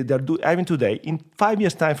they're having today, in 5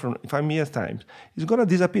 years' time, is going to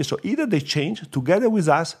disappear. So either they change together with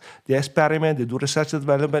us, they experiment, they do research and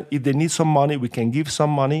development. If they need some money, we can give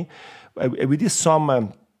some money. We did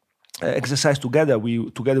some exercise together.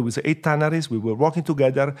 Together with 8 tanneries, we were working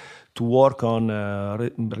together to work on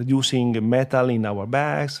reducing metal in our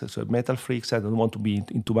bags. So metal freaks, I don't want to be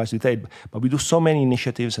in too much detail, but we do so many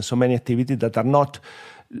initiatives and so many activities that are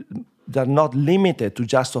not limited to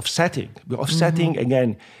just offsetting. Offsetting,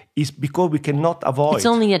 again, is because we cannot avoid. It's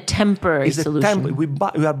only a temporary solution.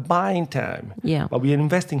 We are buying time. Yeah. But we are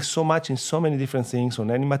investing so much in so many different things,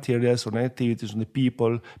 on any materials, on activities, on the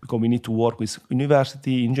people, because we need to work with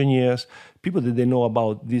university, engineers, people that they know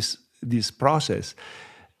about this process.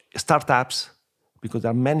 Startups, because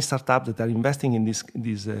there are many startups that are investing in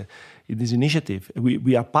this initiative.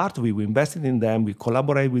 We are part of it. We invested in them. We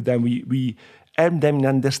collaborate with them. We help them in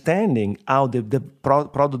understanding how the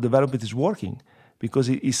product development is working. Because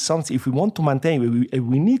it is something, if we want to maintain,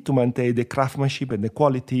 we need to maintain the craftsmanship and the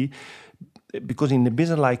quality, because in a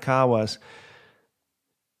business like ours,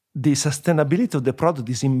 the sustainability of the product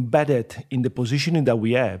is embedded in the positioning that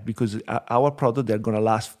we have, because our product, they're going to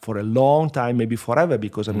last for a long time, maybe forever,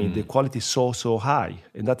 because the quality is so high.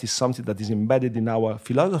 And that is something that is embedded in our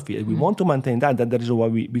philosophy. And we want to maintain that. That is why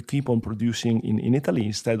we keep on producing in Italy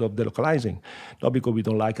instead of delocalizing. Not because we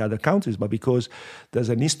don't like other countries, but because there's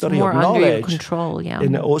an history of knowledge. More under your control, yeah.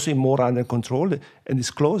 And also more under control, and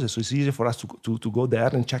it's closer. So it's easier for us to go there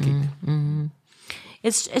and check it. Mm-hmm.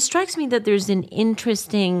 It strikes me that there's an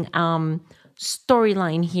interesting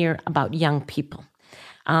storyline here about young people.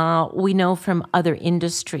 We know from other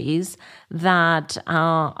industries that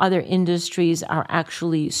other industries are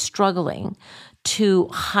actually struggling to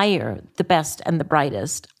hire the best and the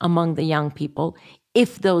brightest among the young people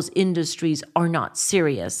if those industries are not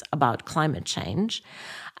serious about climate change.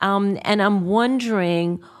 And I'm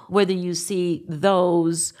wondering whether you see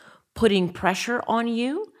those putting pressure on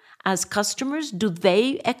you as customers. Do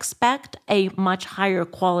they expect a much higher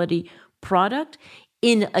quality product,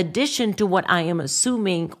 in addition to what I am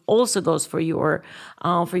assuming also goes for your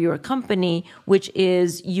company, which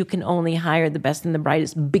is you can only hire the best and the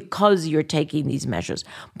brightest because you're taking these measures?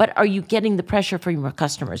 But are you getting the pressure from your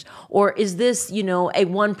customers? Or is this, a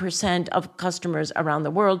 1% of customers around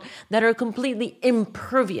the world that are completely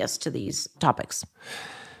impervious to these topics?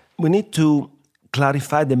 We need to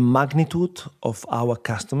clarify the magnitude of our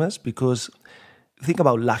customers, because think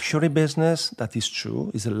about luxury business. That is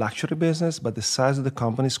true. It's a luxury business, but the size of the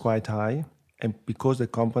company is quite high. And because the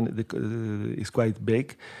company is quite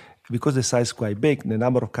big, because the size is quite big, the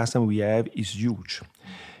number of customers we have is huge.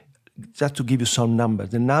 Just to give you some numbers,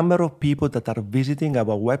 the number of people that are visiting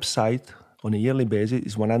our website on a yearly basis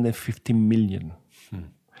is 150 million.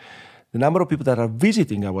 The number of people that are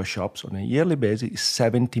visiting our shops on a yearly basis is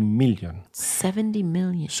 70 million. 70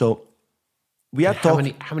 million. So we are How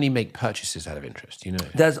talking. many make purchases out of interest? You know.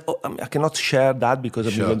 I cannot share that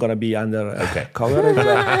because we're going to be under coverage.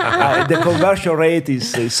 The conversion rate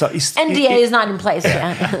is NDA is not in place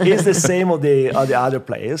yet. it's the same of the other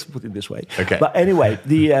players, put it this way. Okay. But anyway,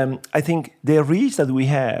 I think the reach that we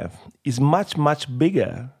have is much, much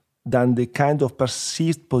bigger than the kind of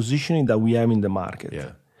perceived positioning that we have in the market.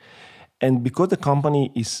 Yeah. And because the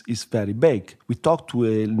company is very big, we talk to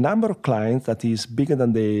a number of clients that is bigger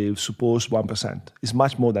than the supposed 1%. It's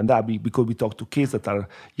much more than that because we talk to kids that are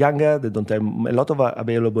younger, they don't have a lot of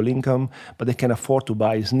available income, but they can afford to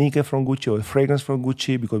buy a sneaker from Gucci or a fragrance from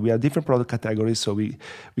Gucci because we have different product categories. So we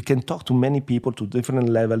can talk to many people to different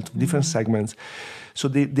levels, to different segments. So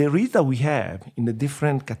the reach that we have in the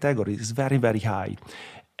different categories is very, very high.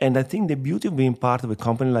 And I think the beauty of being part of a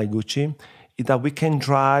company like Gucci is that we can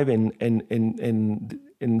drive and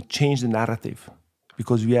change the narrative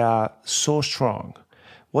because we are so strong.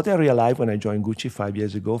 What I realized when I joined Gucci 5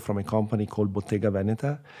 years ago from a company called Bottega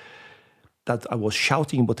Veneta, that I was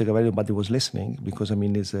shouting Bottega Veneta, but they was listening because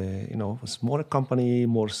it's a a smaller company,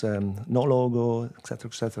 more no logo,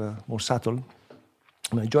 etc., more subtle.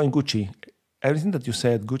 When I joined Gucci, everything that you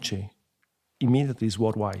said Gucci immediately is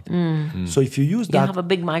worldwide. So if you use that, you have a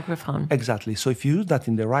big microphone. Exactly. So if you use that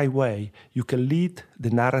in the right way, you can lead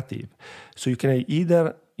the narrative. So you can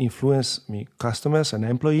either influence customers and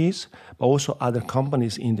employees, but also other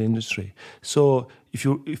companies in the industry. So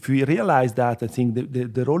if we realize that, I think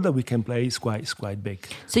the role that we can play is quite big.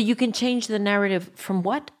 So you can change the narrative from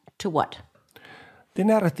what to what? The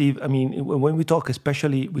narrative, when we talk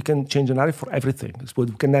especially, we can change the narrative for everything. So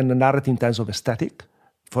we can have a narrative in terms of aesthetic.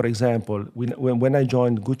 For example, when I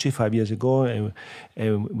joined Gucci 5 years ago,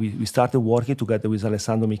 we started working together with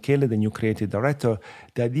Alessandro Michele, the new creative director.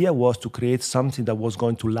 The idea was to create something that was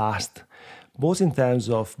going to last, both in terms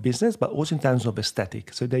of business, but also in terms of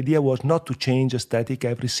aesthetic. So the idea was not to change aesthetic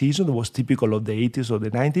every season. It was typical of the 80s or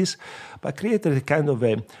the 90s, but created a kind of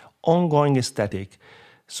an ongoing aesthetic.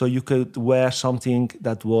 So you could wear something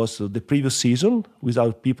that was the previous season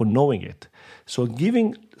without people knowing it. So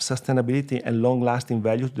giving sustainability and long-lasting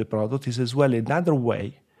value to the product is as well another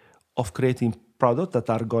way of creating products that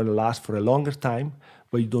are going to last for a longer time,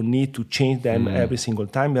 where you don't need to change them every single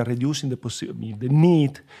time, and reducing the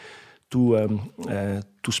need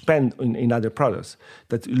to spend in other products.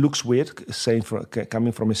 That looks weird,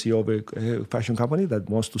 coming from a CEO of a fashion company that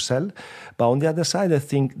wants to sell. But on the other side, I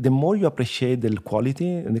think the more you appreciate the quality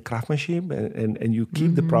and the craftsmanship and you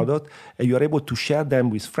keep the product and you're able to share them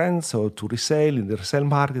with friends or to resell in the resale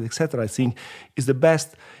market, etc., I think is the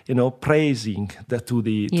best, praising that to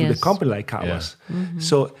the company like ours.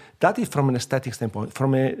 So that is from an aesthetic standpoint.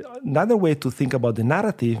 From another way to think about the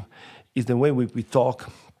narrative is the way we talk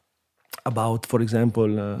about, for example,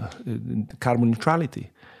 carbon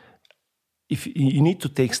neutrality. If you need to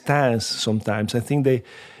take stance sometimes, I think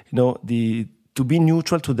to be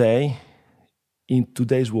neutral today in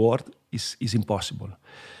today's world is impossible,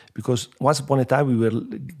 because once upon a time we were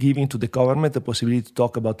giving to the government the possibility to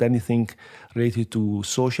talk about anything related to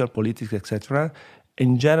social, politics, etc.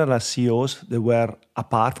 In general, as CEOs, they were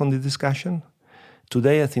apart from the discussion.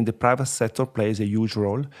 Today, I think the private sector plays a huge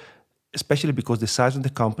role, especially because the size of the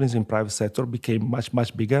companies in private sector became much,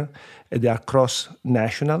 much bigger, and they are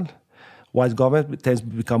cross-national, while government tends to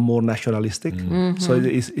become more nationalistic. So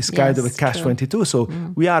it's kind of a catch-22. So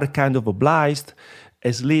we are kind of obliged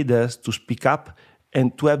as leaders to speak up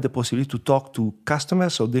and to have the possibility to talk to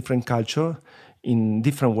customers of different culture in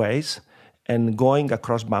different ways and going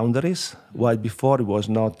across boundaries, while before it was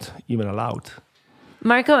not even allowed.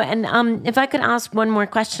 Marco, and if I could ask one more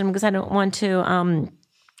question, because I don't want to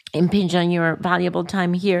impinge on your valuable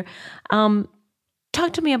time here.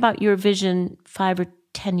 Talk to me about your vision 5 or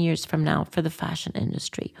 10 years from now for the fashion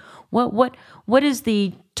industry. What is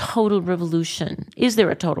the total revolution? Is there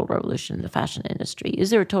a total revolution in the fashion industry? Is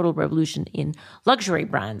there a total revolution in luxury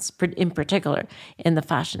brands, in particular, in the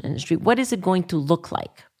fashion industry? What is it going to look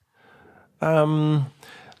like?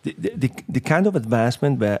 The kind of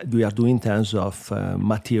advancement that we are doing in terms of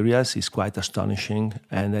materials is quite astonishing.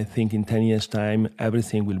 And I think in 10 years' time,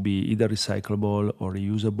 everything will be either recyclable or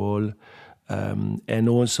reusable. And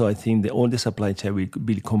also, I think all the supply chain will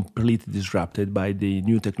be completely disrupted by the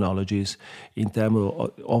new technologies in terms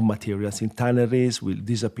of materials. In tanneries will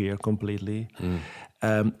disappear completely.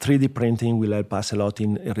 3D printing will help us a lot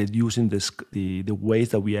in reducing the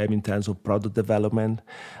waste that we have in terms of product development.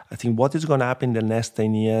 I think what is going to happen in the next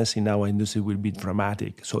 10 years in our industry will be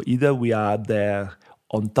dramatic. So either we are there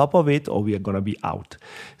on top of it or we are going to be out.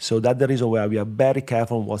 So that's the reason why we are very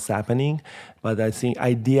careful on what's happening. But I think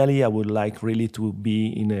ideally I would like really to be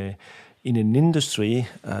in an industry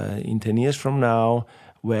in 10 years from now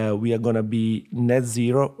where we are going to be net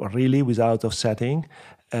zero really without offsetting.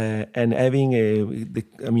 And having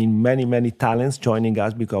many talents joining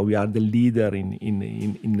us because we are the leader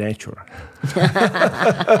in nature.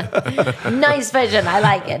 Nice vision. I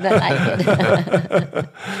like it.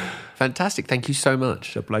 Fantastic. Thank you so much.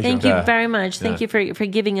 It's a pleasure. Thank you very much. Thank you for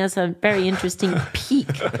giving us a very interesting peek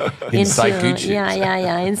Inside Gucci.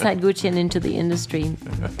 Yeah. Inside Gucci and into the industry.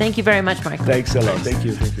 Thank you very much, Michael. Thanks a lot. Thank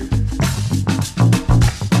you.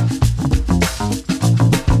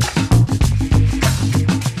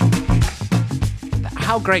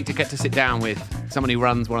 How great to get to sit down with someone who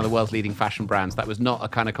runs one of the world's leading fashion brands. That was not a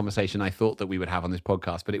kind of conversation I thought that we would have on this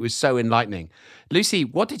podcast, but it was so enlightening. Lucy,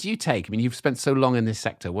 what did you take? I mean, you've spent so long in this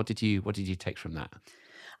sector. What did you take from that?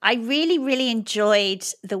 I really, really enjoyed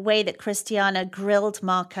the way that Cristiana grilled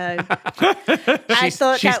Marco. I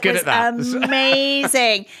thought she's that good was at that.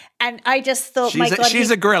 amazing. And I just thought,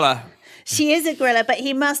 She's a griller. She is a griller, but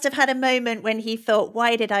he must have had a moment when he thought,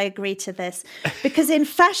 why did I agree to this? Because in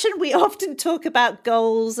fashion, we often talk about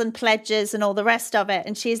goals and pledges and all the rest of it.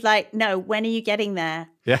 And she's like, no, when are you getting there?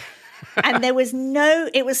 Yeah. And it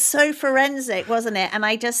was so forensic, wasn't it? And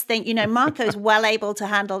I just think, Marco's well able to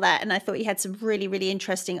handle that. And I thought he had some really, really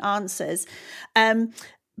interesting answers. And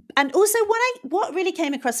also what really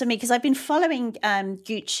came across to me, because I've been following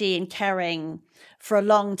Gucci and Kering for a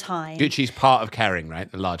long time. Gucci's part of Kering,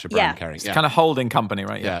 right? The larger brand Kering. It's kind of holding company,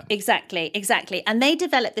 right? Yeah. Exactly. And they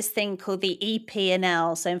developed this thing called the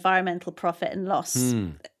EP&L, so environmental profit and loss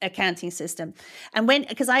accounting system. And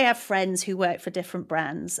because I have friends who work for different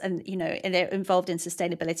brands and, and they're involved in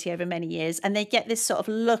sustainability over many years, and they get this sort of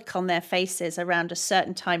look on their faces around a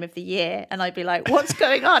certain time of the year. And I'd be like, what's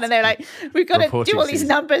going on? And they're like, we've got to do all these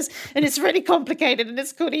numbers and it's really complicated and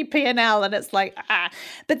it's called EP&L. And it's like,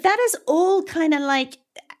 But that is all kind of like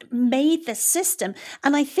made the system.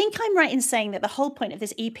 And I think I'm right in saying that the whole point of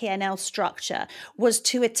this EP&L structure was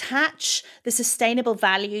to attach the sustainable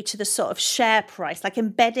value to the sort of share price, like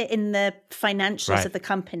embed it in the financials of the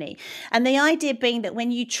company. And the idea being that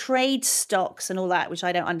when you trade stocks and all that, which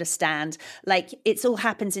I don't understand, like it all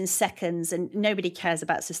happens in seconds and nobody cares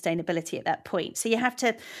about sustainability at that point. So you have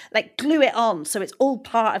to like glue it on. So it's all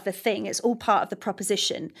part of the thing. It's all part of the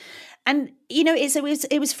proposition. And,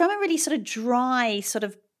 it was from a really sort of dry, sort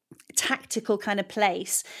of tactical kind of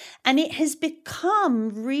place. And it has become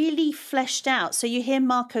really fleshed out. So you hear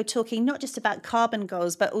Marco talking not just about carbon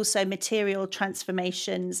goals, but also material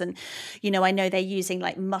transformations. And, I know they're using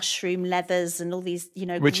like mushroom leathers and all these,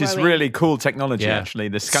 Which is really cool technology, actually.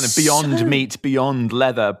 This kind of beyond meat, beyond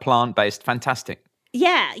leather, plant-based, fantastic.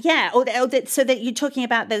 Yeah. So that you're talking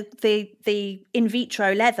about the in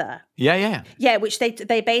vitro leather. Yeah. Which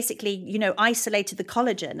they basically, isolated the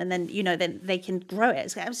collagen and then, then they can grow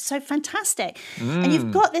it. It was so fantastic. And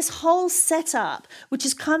you've got this whole setup, which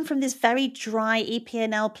has come from this very dry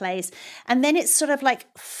EP&L place. And then it's sort of like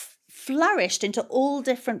flourished into all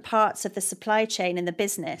different parts of the supply chain in the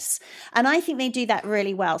business. And I think they do that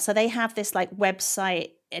really well. So they have this like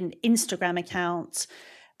website and Instagram account.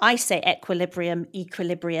 I say equilibrium.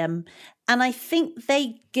 And I think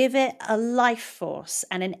they give it a life force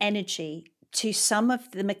and an energy to some of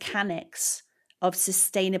the mechanics of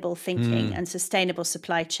sustainable thinking and sustainable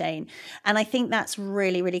supply chain. And I think that's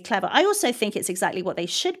really, really clever. I also think it's exactly what they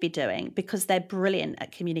should be doing because they're brilliant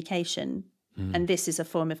at communication. And this is a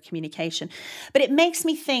form of communication. But it makes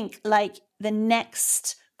me think like the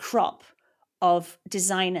next crop of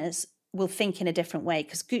designers will think in a different way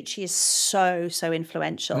because Gucci is so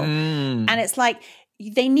influential. And it's like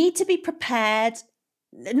they need to be prepared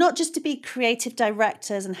not just to be creative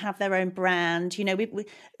directors and have their own brand.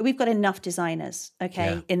 We've got enough designers,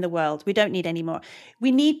 in the world. We don't need any more.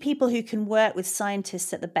 We need people who can work with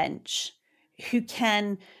scientists at the bench, who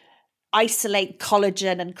can isolate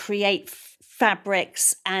collagen and create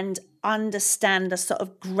fabrics and understand the sort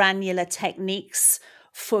of granular techniques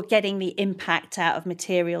for getting the impact out of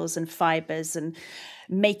materials and fibers and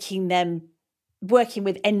making them, working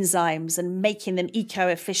with enzymes and making them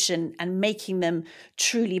eco-efficient and making them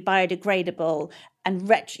truly biodegradable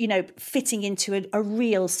and fitting into a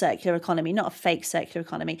real circular economy, not a fake circular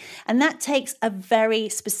economy. And that takes a very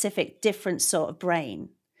specific, different sort of brain.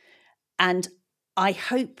 And I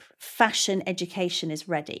hope fashion education is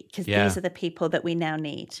ready, because these are the people that we now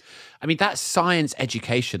need. I mean, that science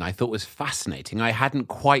education I thought was fascinating. I hadn't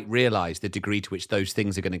quite realized the degree to which those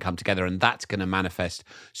things are going to come together, and that's going to manifest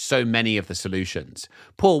so many of the solutions.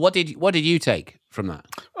 Paul, what did you take from that?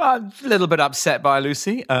 A little bit upset by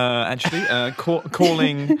Lucy, actually,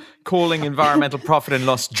 calling environmental profit and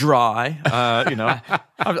loss dry.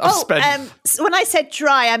 I've spent... when I said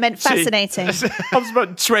dry, I meant fascinating. I've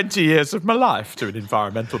spent 20 years of my life doing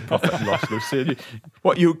environmental profit and loss, Lucy.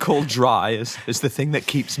 What you call dry is the thing that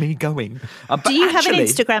keeps me going. Do you have an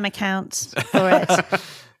Instagram account for it?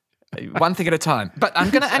 One thing at a time. But I'm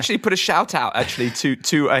going to actually put a shout out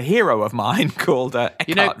to a hero of mine called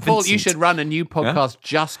Eckhart Paul, Vincent. you should run a new podcast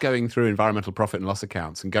just going through environmental profit and loss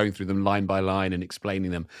accounts and going through them line by line and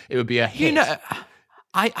explaining them. It would be a hit.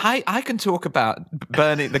 I can talk about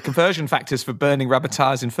burning the conversion factors for burning rubber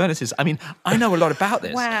tires in furnaces. I mean, I know a lot about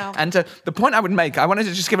this. Wow. And the point I would make, I wanted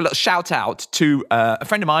to just give a little shout out to a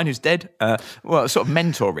friend of mine who's dead, sort of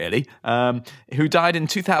mentor really, who died in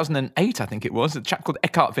 2008, I think it was, a chap called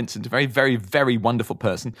Eckhart Vincent, a very, very, very wonderful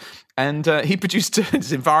person. And he produced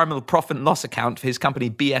his environmental profit and loss account for his company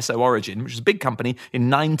BSO Origin, which is a big company, in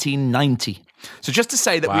 1990. So just to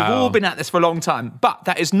say that we've all been at this for a long time, but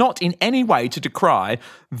that is not in any way to decry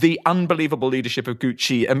the unbelievable leadership of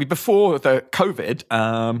Gucci. I mean, before the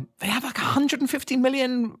COVID, they have like 150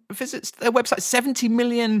 million visits to their website, 70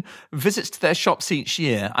 million visits to their shops each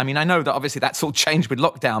year. I mean, I know that obviously that's all changed with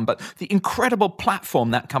lockdown, but the incredible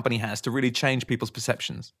platform that company has to really change people's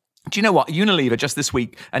perceptions. Do you know what? Unilever just this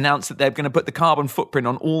week announced that they're going to put the carbon footprint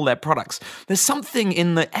on all their products. There's something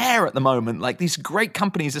in the air at the moment. Like, these great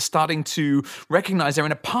companies are starting to recognize they're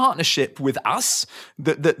in a partnership with us,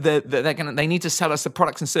 that they need to sell us the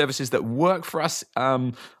products and services that work for us.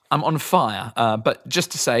 I'm on fire. But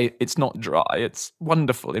just to say, it's not dry. It's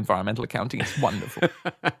wonderful environmental accounting. It's wonderful.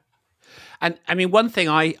 And I mean, one thing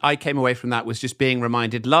I came away from that was just being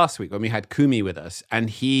reminded last week when we had Kumi with us,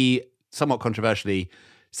 and he somewhat controversially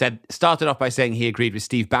started off by saying he agreed with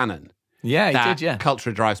Steve Bannon. Yeah, he did, yeah.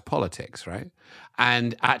 Culture drives politics, right?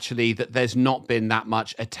 And actually that there's not been that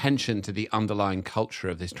much attention to the underlying culture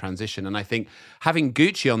of this transition. And I think having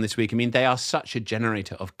Gucci on this week, I mean, they are such a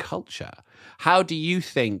generator of culture. How do you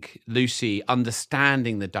think, Lucy,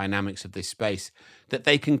 understanding the dynamics of this space, that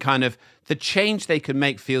they can the change they can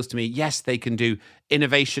make feels to me, yes, they can do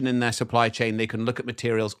innovation in their supply chain, they can look at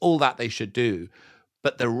materials, all that they should do.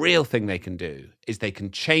 But the real thing they can do is they can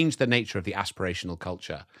change the nature of the aspirational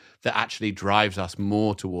culture that actually drives us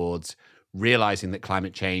more towards realizing that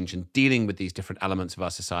climate change and dealing with these different elements of our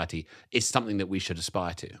society is something that we should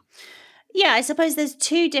aspire to. Yeah, I suppose there's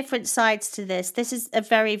two different sides to this. This is a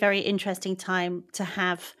very, very interesting time to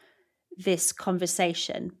have this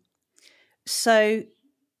conversation. So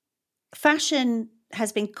fashion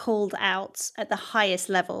has been called out at the highest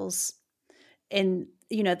levels in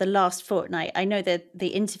the last fortnight. I know that the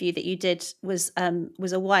interview that you did was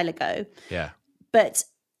a while ago. Yeah. But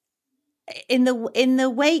in the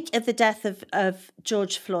wake of the death of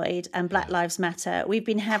George Floyd and Black Lives Matter, we've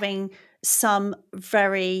been having some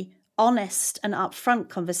very honest and upfront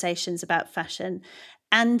conversations about fashion.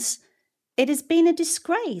 And it has been a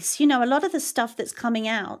disgrace. A lot of the stuff that's coming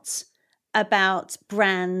out about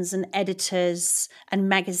brands and editors and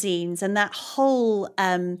magazines and that whole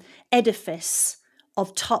edifice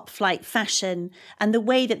of top flight fashion, and the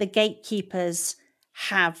way that the gatekeepers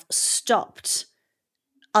have stopped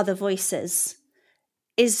other voices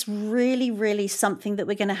is really, really something that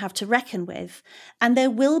we're going to have to reckon with. And there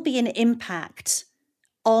will be an impact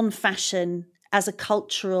on fashion as a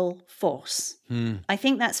cultural force. I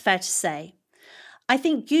think that's fair to say. I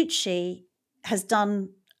think Gucci has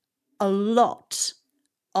done a lot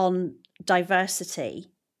on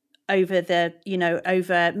diversity over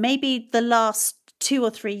over maybe the last 2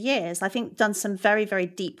 or 3 years. I think done some very, very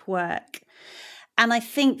deep work. And I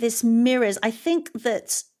think this mirrors, I think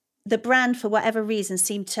that the brand, for whatever reason,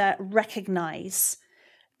 seemed to recognize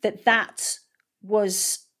that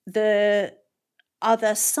was the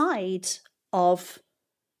other side of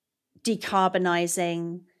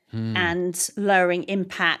decarbonizing and lowering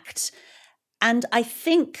impact. And I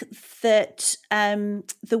think that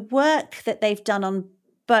the work that they've done on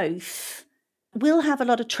both will have a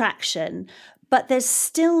lot of traction, but there's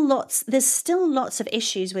still lots of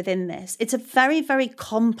issues within this. It's a very, very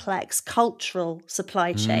complex cultural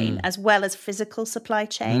supply chain as well as physical supply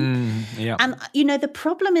chain. Yeah. And, the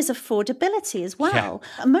problem is affordability as well.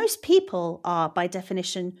 Yeah. Most people are, by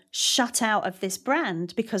definition, shut out of this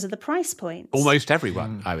brand because of the price points. Almost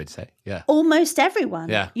everyone, I would say. Yeah. Almost everyone.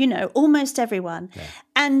 Yeah. Almost everyone. Yeah.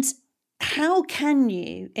 And how can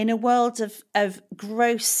you, in a world of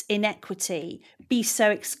gross inequity, be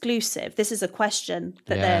so exclusive? This is a question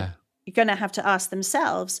that you're going to have to ask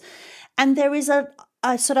themselves. And there is a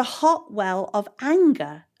sort of hot well of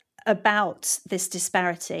anger about this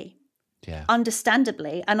disparity. Yeah.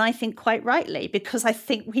 Understandably, and I think quite rightly, because I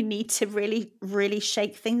think we need to really, really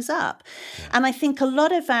shake things up. Yeah. And I think a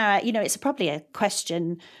lot of our, it's probably a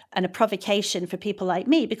question and a provocation for people like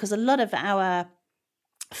me, because a lot of our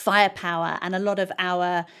firepower and a lot of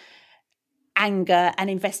our anger and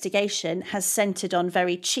investigation has centered on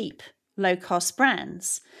very cheap, low-cost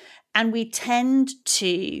brands. And we tend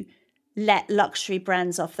to let luxury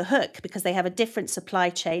brands off the hook because they have a different supply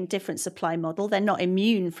chain, different supply model. They're not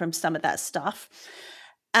immune from some of that stuff.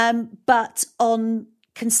 But on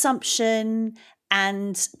consumption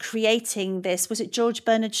and creating this, was it George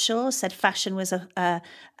Bernard Shaw said fashion was an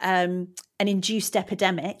induced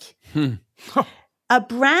epidemic? A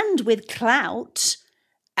brand with clout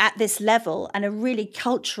at this level and a really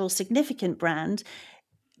cultural significant brand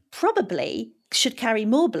probably should carry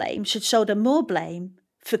more blame, should shoulder more blame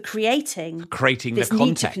for creating the this context.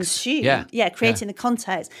 Need to consume, creating the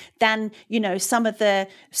context than some of the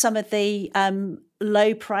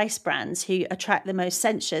low price brands who attract the most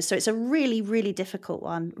censure. So it's a really, really difficult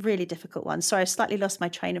one. Sorry, I've slightly lost my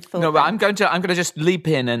train of thought. No, but I'm going to just leap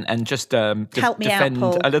in and just help me defend out,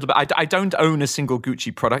 Paul. a little bit. I don't own a single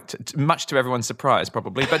Gucci product, much to everyone's surprise,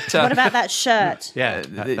 probably. But what about that shirt? Yeah,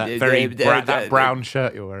 that brown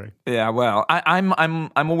shirt you're wearing. Yeah, well,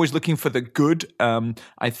 I'm always looking for the good.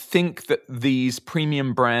 I think that these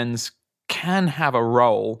premium brands can have a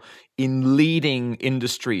role in leading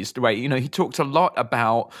industries the way, he talked a lot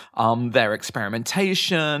about their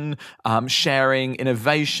experimentation, sharing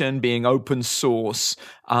innovation, being open source.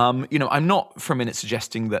 I'm not for a minute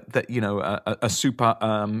suggesting that a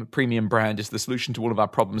super premium brand is the solution to all of our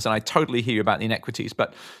problems, and I totally hear you about the inequities.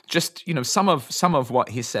 But just some of what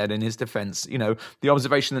he said in his defense, the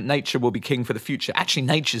observation that nature will be king for the future. Actually,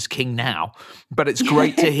 nature's king now, but it's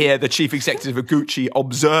great to hear the chief executive of Gucci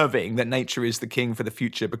observing that nature is the king for the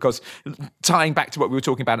future, because tying back to what we were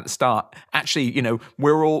talking about at the start, actually,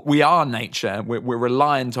 we are nature. We're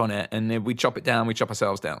reliant on it, and if we chop it down, we chop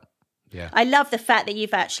ourselves down. Yeah. I love the fact that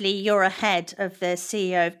you're ahead of the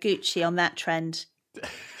CEO of Gucci on that trend.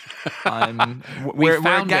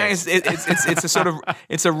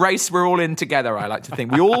 It's a race we're all in together. I like to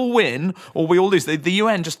think we all win or we all lose. The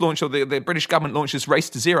UN just launched, or the British government launched this Race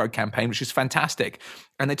to Zero campaign, which is fantastic.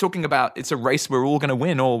 And they're talking about it's a race we're all going to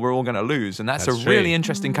win or we're all going to lose, and that's a true. Really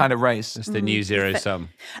interesting kind of race. It's the new zero sum.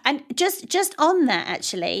 And just on that,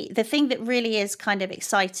 actually, the thing that really is kind of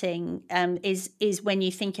exciting is when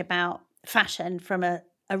you think about fashion from a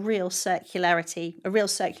real circularity, a real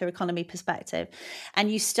circular economy perspective. And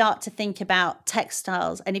you start to think about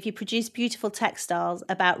textiles. And if you produce beautiful textiles,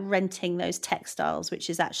 about renting those textiles, which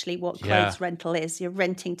is actually what clothes rental is. You're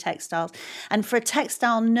renting textiles. And for a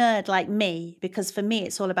textile nerd like me, because for me,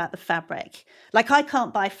 it's all about the fabric. Like, I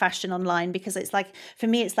can't buy fashion online because it's like, for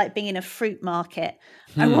me, it's like being in a fruit market.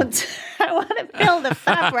 I want to feel the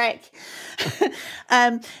fabric.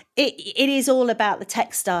 It is all about the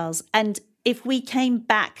textiles. And if we came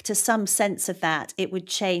back to some sense of that, it would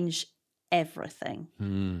change everything.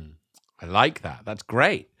 I like that. That's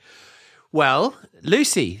great. Well,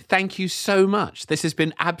 Lucy, thank you so much. This has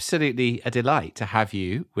been absolutely a delight to have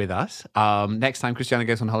you with us. Next time Christiana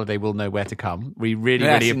goes on holiday, we'll know where to come. We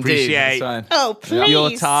really appreciate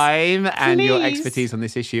your time and your expertise on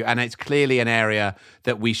this issue. And it's clearly an area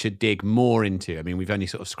that we should dig more into. I mean, we've only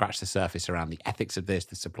sort of scratched the surface around the ethics of this,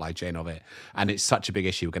 the supply chain of it. And it's such a big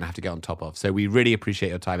issue we're going to have to get on top of. So we really appreciate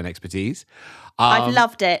your time and expertise. I've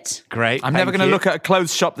loved it. Great. I'm never going to look at a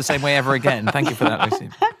clothes shop the same way ever again. Thank you for that, Lucy.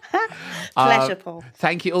 Pleasure, Paul.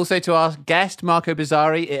 Thank you also to our guest, Marco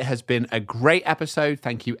Bizzarri. It has been a great episode.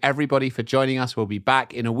 Thank you, everybody, for joining us. We'll be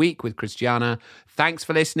back in a week with Christiana. Thanks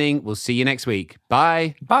for listening. We'll see you next week.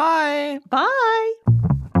 Bye. Bye. Bye.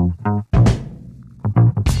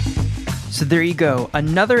 So there you go.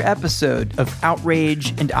 Another episode of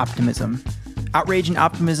Outrage and Optimism. Outrage and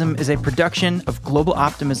Optimism is a production of Global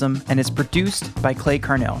Optimism, and it's produced by Clay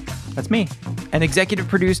Carnell. That's me. And executive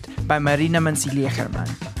produced by Marina Mancilia-Herman.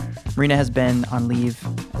 Marina has been on leave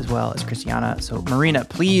as well as Christiana. So Marina,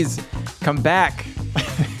 please come back.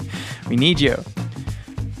 We need you.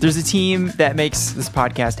 There's a team that makes this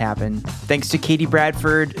podcast happen. Thanks to Katie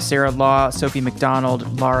Bradford, Sarah Law, Sophie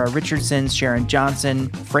McDonald, Laura Richardson, Sharon Johnson,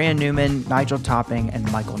 Freya Newman, Nigel Topping, and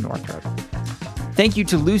Michael Northrop. Thank you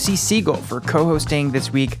to Lucy Siegle for co-hosting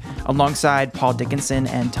this week alongside Paul Dickinson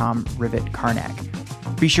and Tom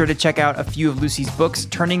Rivet-Karnak. Be sure to check out a few of Lucy's books,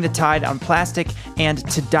 Turning the Tide on Plastic and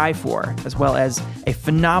To Die For, as well as a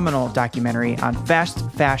phenomenal documentary on fast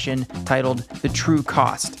fashion titled The True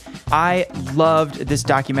Cost. I loved this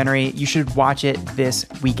documentary. You should watch it this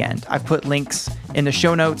weekend. I've put links in the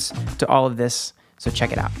show notes to all of this, so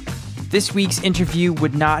check it out. This week's interview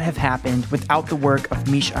would not have happened without the work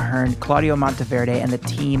of Misha Ahern, Claudio Monteverde, and the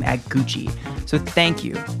team at Gucci. So thank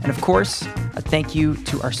you. And of course, a thank you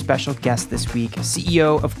to our special guest this week,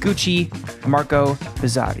 CEO of Gucci, Marco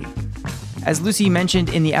Bizzarri. As Lucy mentioned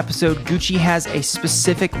in the episode, Gucci has a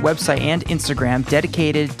specific website and Instagram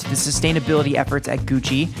dedicated to the sustainability efforts at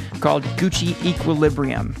Gucci called Gucci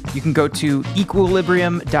Equilibrium. You can go to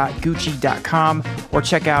equilibrium.gucci.com or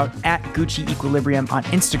check out at Gucci Equilibrium on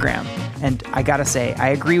Instagram. And I gotta say, I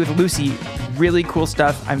agree with Lucy. Really cool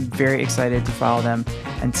stuff. I'm very excited to follow them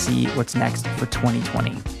and see what's next for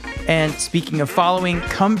 2020. And speaking of following,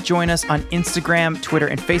 come join us on Instagram, Twitter,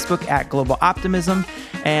 and Facebook at Global Optimism.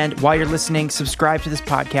 And while you're listening, subscribe to this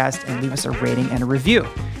podcast and leave us a rating and a review.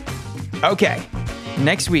 Okay,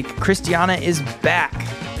 next week, Christiana is back.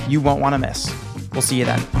 You won't want to miss. We'll see you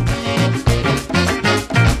then.